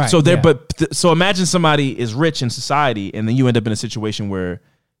matter. So so imagine somebody is rich in society and then you end up in a situation where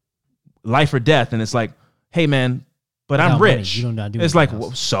life or death, and it's like, hey man, but I'm rich. You don't do it's like,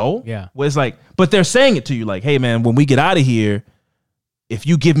 so? Yeah. Well, it's like, but they're saying it to you like, hey man, when we get out of here, if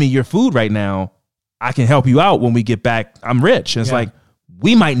you give me your food right now, I can help you out when we get back. I'm rich. And it's like,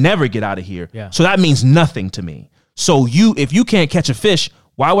 we might never get out of here. Yeah. So that means nothing to me. So if you can't catch a fish,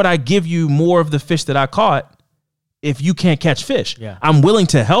 why would I give you more of the fish that I caught if you can't catch fish? Yeah. I'm willing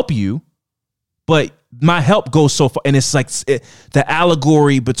to help you, but my help goes so far. And it's like the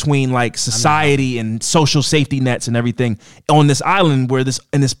allegory between like society and social safety nets and everything on this island where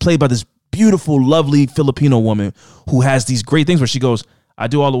it's played by this beautiful, lovely Filipino woman who has these great things where she goes, I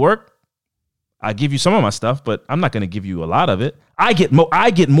do all the work. I give you some of my stuff, but I'm not going to give you a lot of it. I get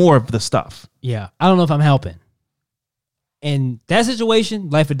more of the stuff. Yeah. I don't know if I'm helping. In that situation,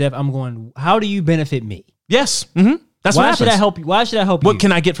 life or death, I'm going, how do you benefit me? Yes. Mm-hmm. That's why should I help you? Why should I help you? What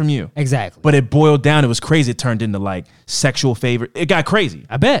can I get from you? Exactly. But it boiled down. It was crazy. It turned into like sexual favor. It got crazy.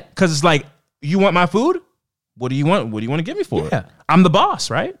 I bet. Because it's like, you want my food? What do you want? What do you want to give me for it? I'm the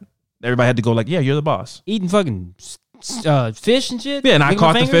boss, right? Everybody had to go like, yeah, you're the boss. Eating fucking fish and shit? Yeah, and I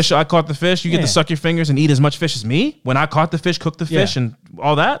caught the fish. I caught the fish. You get to suck your fingers and eat as much fish as me? When I caught the fish, cooked the fish and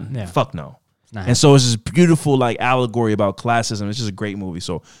all that? Yeah. Fuck no. And so it's this beautiful like allegory about classism. It's just a great movie.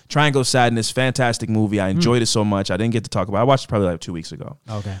 So Triangle of Sadness, fantastic movie. I enjoyed it so much. I didn't get to talk about it. I watched it probably like 2 weeks ago.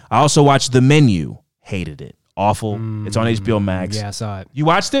 Okay. I also watched The Menu. Hated it. Awful. It's on HBO Max. Yeah, I saw it. You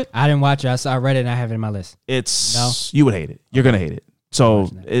watched it? I didn't watch it. I read it and I have it in my list. You would hate it. You're gonna hate it. So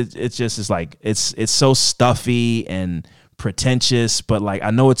it's so stuffy and pretentious, but like I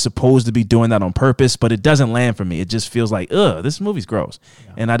know it's supposed to be doing that on purpose, but it doesn't land for me. It just feels like, this movie's gross.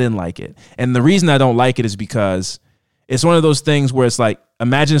 And I didn't like it. And the reason I don't like it is because it's one of those things where it's like,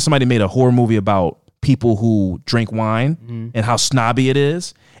 imagine if somebody made a horror movie about people who drink wine and how snobby it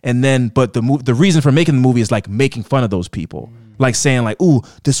is. And then, but the reason for making the movie is like making fun of those people. Like saying like, ooh,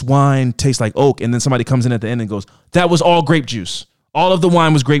 this wine tastes like oak. And then somebody comes in at the end and goes, that was all grape juice. All of the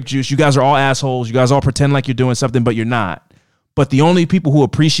wine was grape juice. You guys are all assholes. You guys all pretend like you're doing something, but you're not. But the only people who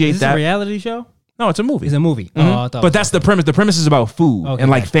appreciate that. Is this a reality show? No, it's a movie. It's a movie. Mm-hmm. But that's the premise. The premise is about food and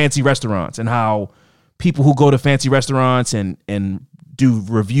like fancy restaurants and how people who go to fancy restaurants and do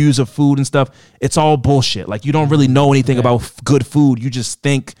reviews of food and stuff, it's all bullshit. Like you don't really know anything about good food. You just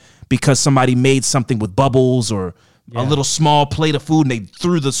think because somebody made something with bubbles or a little small plate of food and they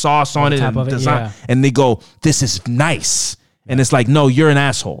threw the sauce on it and they go, this is nice. And it's like, no, you're an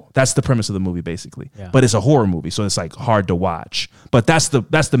asshole. That's the premise of the movie, basically. Yeah. But it's a horror movie, so it's like hard to watch. But that's the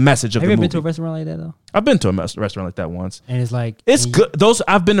message of the movie. Have you ever been to a restaurant like that though? I've been to a restaurant like that once, and it's like it's good.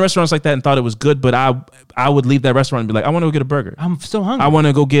 I've been to restaurants like that and thought it was good, but I would leave that restaurant and be like, I want to go get a burger. I'm so hungry. I want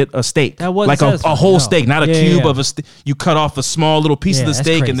to go get a steak. That was like a whole steak, not a cube of a steak. You cut off a small little piece of the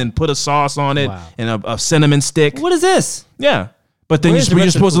steak and then put a sauce on it and a cinnamon stick. What is this? Yeah, but then you're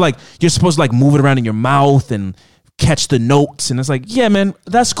supposed to move it around in your mouth and catch the notes, and it's like, yeah, man,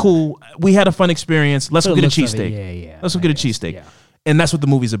 that's cool. We had a fun experience. Let's go get a cheesesteak. Let's go get a cheesesteak. Yeah. And that's what the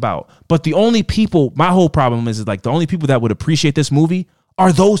movie's about. But the only people, my whole problem is like the only people that would appreciate this movie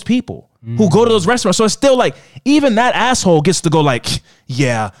are those people who go to those restaurants. So it's still like, even that asshole gets to go like,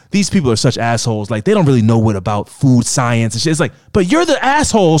 yeah, these people are such assholes. Like they don't really know what about food science and shit. It's like, but you're the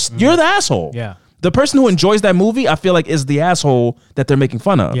assholes. You're the asshole. Yeah. The person who enjoys that movie, I feel like is the asshole that they're making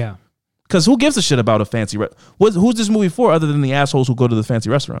fun of. Yeah. Because who gives a shit about a fancy who's this movie for other than the assholes who go to the fancy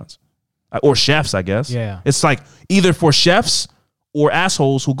restaurants? Or chefs, I guess. Yeah. It's like either for chefs or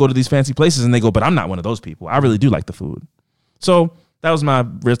assholes who go to these fancy places and they go, but I'm not one of those people. I really do like the food. So that was my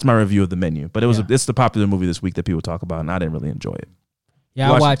review of The Menu. But it's the popular movie this week that people talk about, and I didn't really enjoy it.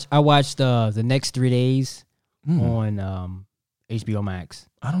 Yeah, I watched the next 3 days on HBO Max.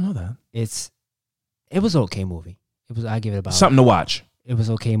 I don't know that. It was an okay movie. I give it about something to watch. It was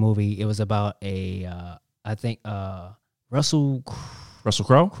okay movie. It was about I think Russell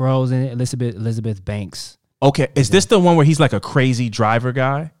Crowe's in it, Elizabeth Banks. Okay, is this the one where he's like a crazy driver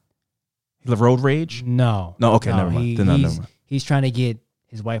guy? The road rage? No. Okay, never mind. Never mind. He's trying to get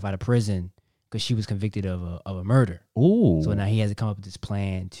his wife out of prison because she was convicted of a murder. Ooh. So now he has to come up with this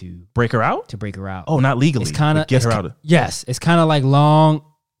plan to break her out. Oh, not legally. It's kind of get her out. Yes, it's kind of like long.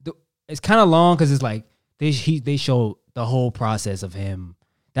 It's kind of long because it's like they show the whole process of him.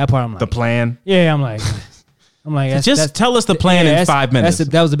 That part I'm like the plan. Yeah, I'm like. Just tell us the plan in 5 minutes.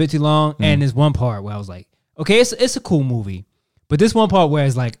 That was a bit too long. And there's one part where I was like, okay, it's a cool movie, but this one part where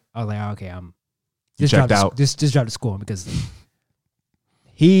it's like, I was like, okay, I'm just checked out. Just drop the score because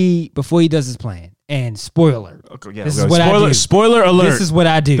before he does his plan, and spoiler. Okay, yeah, this is what I do. Spoiler alert. This is what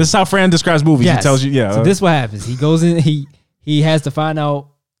I do. This is how Fran describes movies. Yes. He tells you, yeah. So this is what happens. He goes in. He has to find out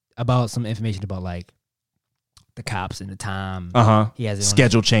about some information about like the cops and the time. He has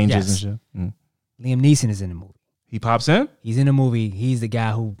schedule changes and shit. Liam Neeson is in the movie. He pops in? He's in the movie. He's the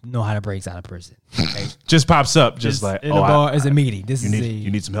guy who know how to break out of prison. Right? Just pops up. Just like, in the bar is a meeting.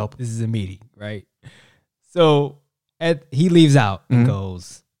 You need some help. This is a meeting, right? So he leaves out and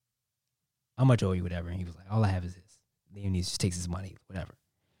goes, how much owe you, whatever? And he was like, all I have is this. Liam Neeson just takes his money, whatever.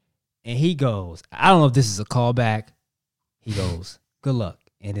 And he goes, I don't know if this is a callback. He goes, good luck,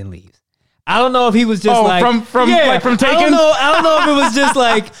 and then leaves. I don't know if he was just from Taken. I don't know if it was just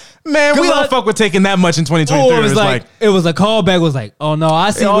like, man, we don't fuck with Taken that much in 2023. It was like it was a callback. It was like, oh no, I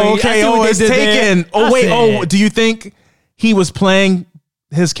see. It's Taken. Do you think he was playing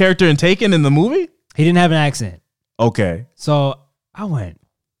his character in Taken in the movie? He didn't have an accent. Okay, so I went.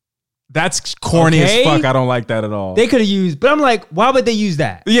 That's corny as fuck. I don't like that at all. They could have used, but I'm like, why would they use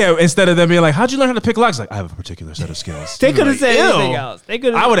that? Yeah, instead of them being like, how'd you learn how to pick locks? Like, I have a particular set of skills. They could have said anything else.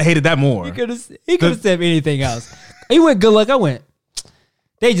 I would have hated that more. He could have said anything else. He went good luck. I went.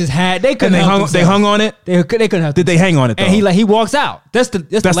 They just had. They couldn't. They hung on it. They couldn't have. Did they hang on it though? And he walks out. That's the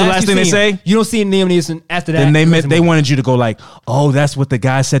last thing they say. You don't see Liam Neeson after that. Then they wanted you to go like, oh, that's what the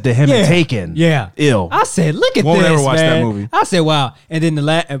guy said to him in Taken. Yeah, ill. I said, look at this. Won't ever watch that movie. I said, wow. And then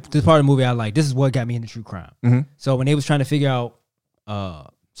this part of the movie, I like. This is what got me into true crime. Mm-hmm. So when they was trying to figure out, they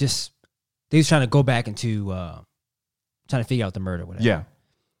was trying to go back into trying to figure out the murder, whatever. Yeah.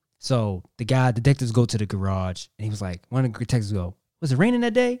 So the detectives go to the garage, and he was like, one of the detectives go, was it raining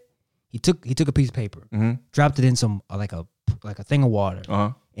that day? He took a piece of paper, dropped it in some like a thing of water,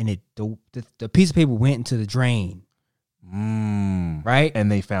 and the piece of paper went into the drain, right?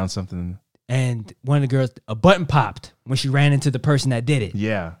 And they found something. And one of the girls, a button popped when she ran into the person that did it.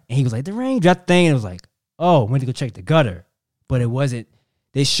 Yeah, and he was like, the rain dropped the thing, and it was like, oh, went to go check the gutter, but it wasn't.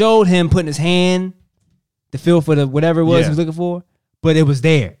 They showed him putting his hand to feel for the whatever it was he was looking for, but it was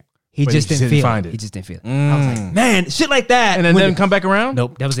there. He just didn't feel it. He just didn't feel it. I was like, man, shit like that. And then didn't come back around?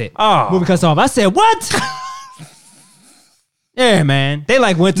 Nope, that was it. Oh. Movie cuts off. I said, what? Yeah, man. They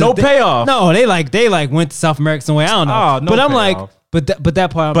like went to payoff. No, they went to South America somewhere. I don't know. Oh, no but I'm payoff. like, but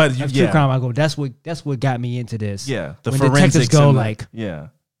that part of yeah. true crime, I go, that's what got me into this. Yeah. The when detectives go like, yeah.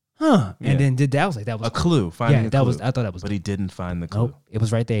 Huh. And then did that. I was like, that was a clue. Finding that was. I thought that was. But he didn't find the clue. Nope. It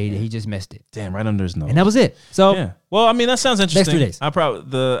was right there. He just missed it. Damn, right under his nose. And that was it. So yeah. Well, I mean, that sounds interesting. Next 3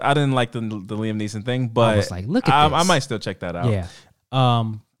 days. I didn't like the Liam Neeson thing, but I was like, look at this. I might still check that out. Yeah.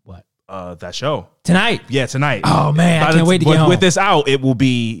 What? That show tonight. Yeah, tonight. Oh man, I can't wait to get home. With this out, it will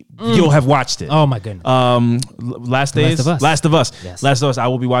be. You'll have watched it. Oh my goodness. Last of Us. Yes. Last of Us. I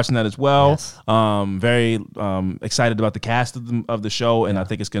will be watching that as well. Yes. Very excited about the cast of the show, and I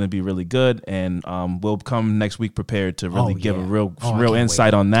think it's going to be really good. And we'll come next week prepared to really give a real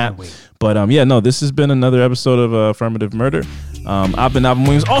insight on that. But this has been another episode of Affirmative Murder. I've been Alvin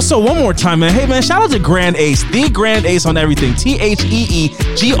Williams. Also, one more time, man. Hey, man, shout out to Grand Ace, the Grand Ace on everything. TheeGrandace.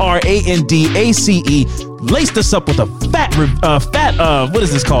 Laced us up with a fat. What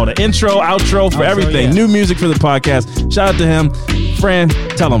is this called? An intro, outro for everything. Yeah. New music for the podcast. Shout out to him. Fran,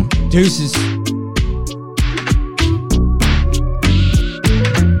 tell him. Deuces.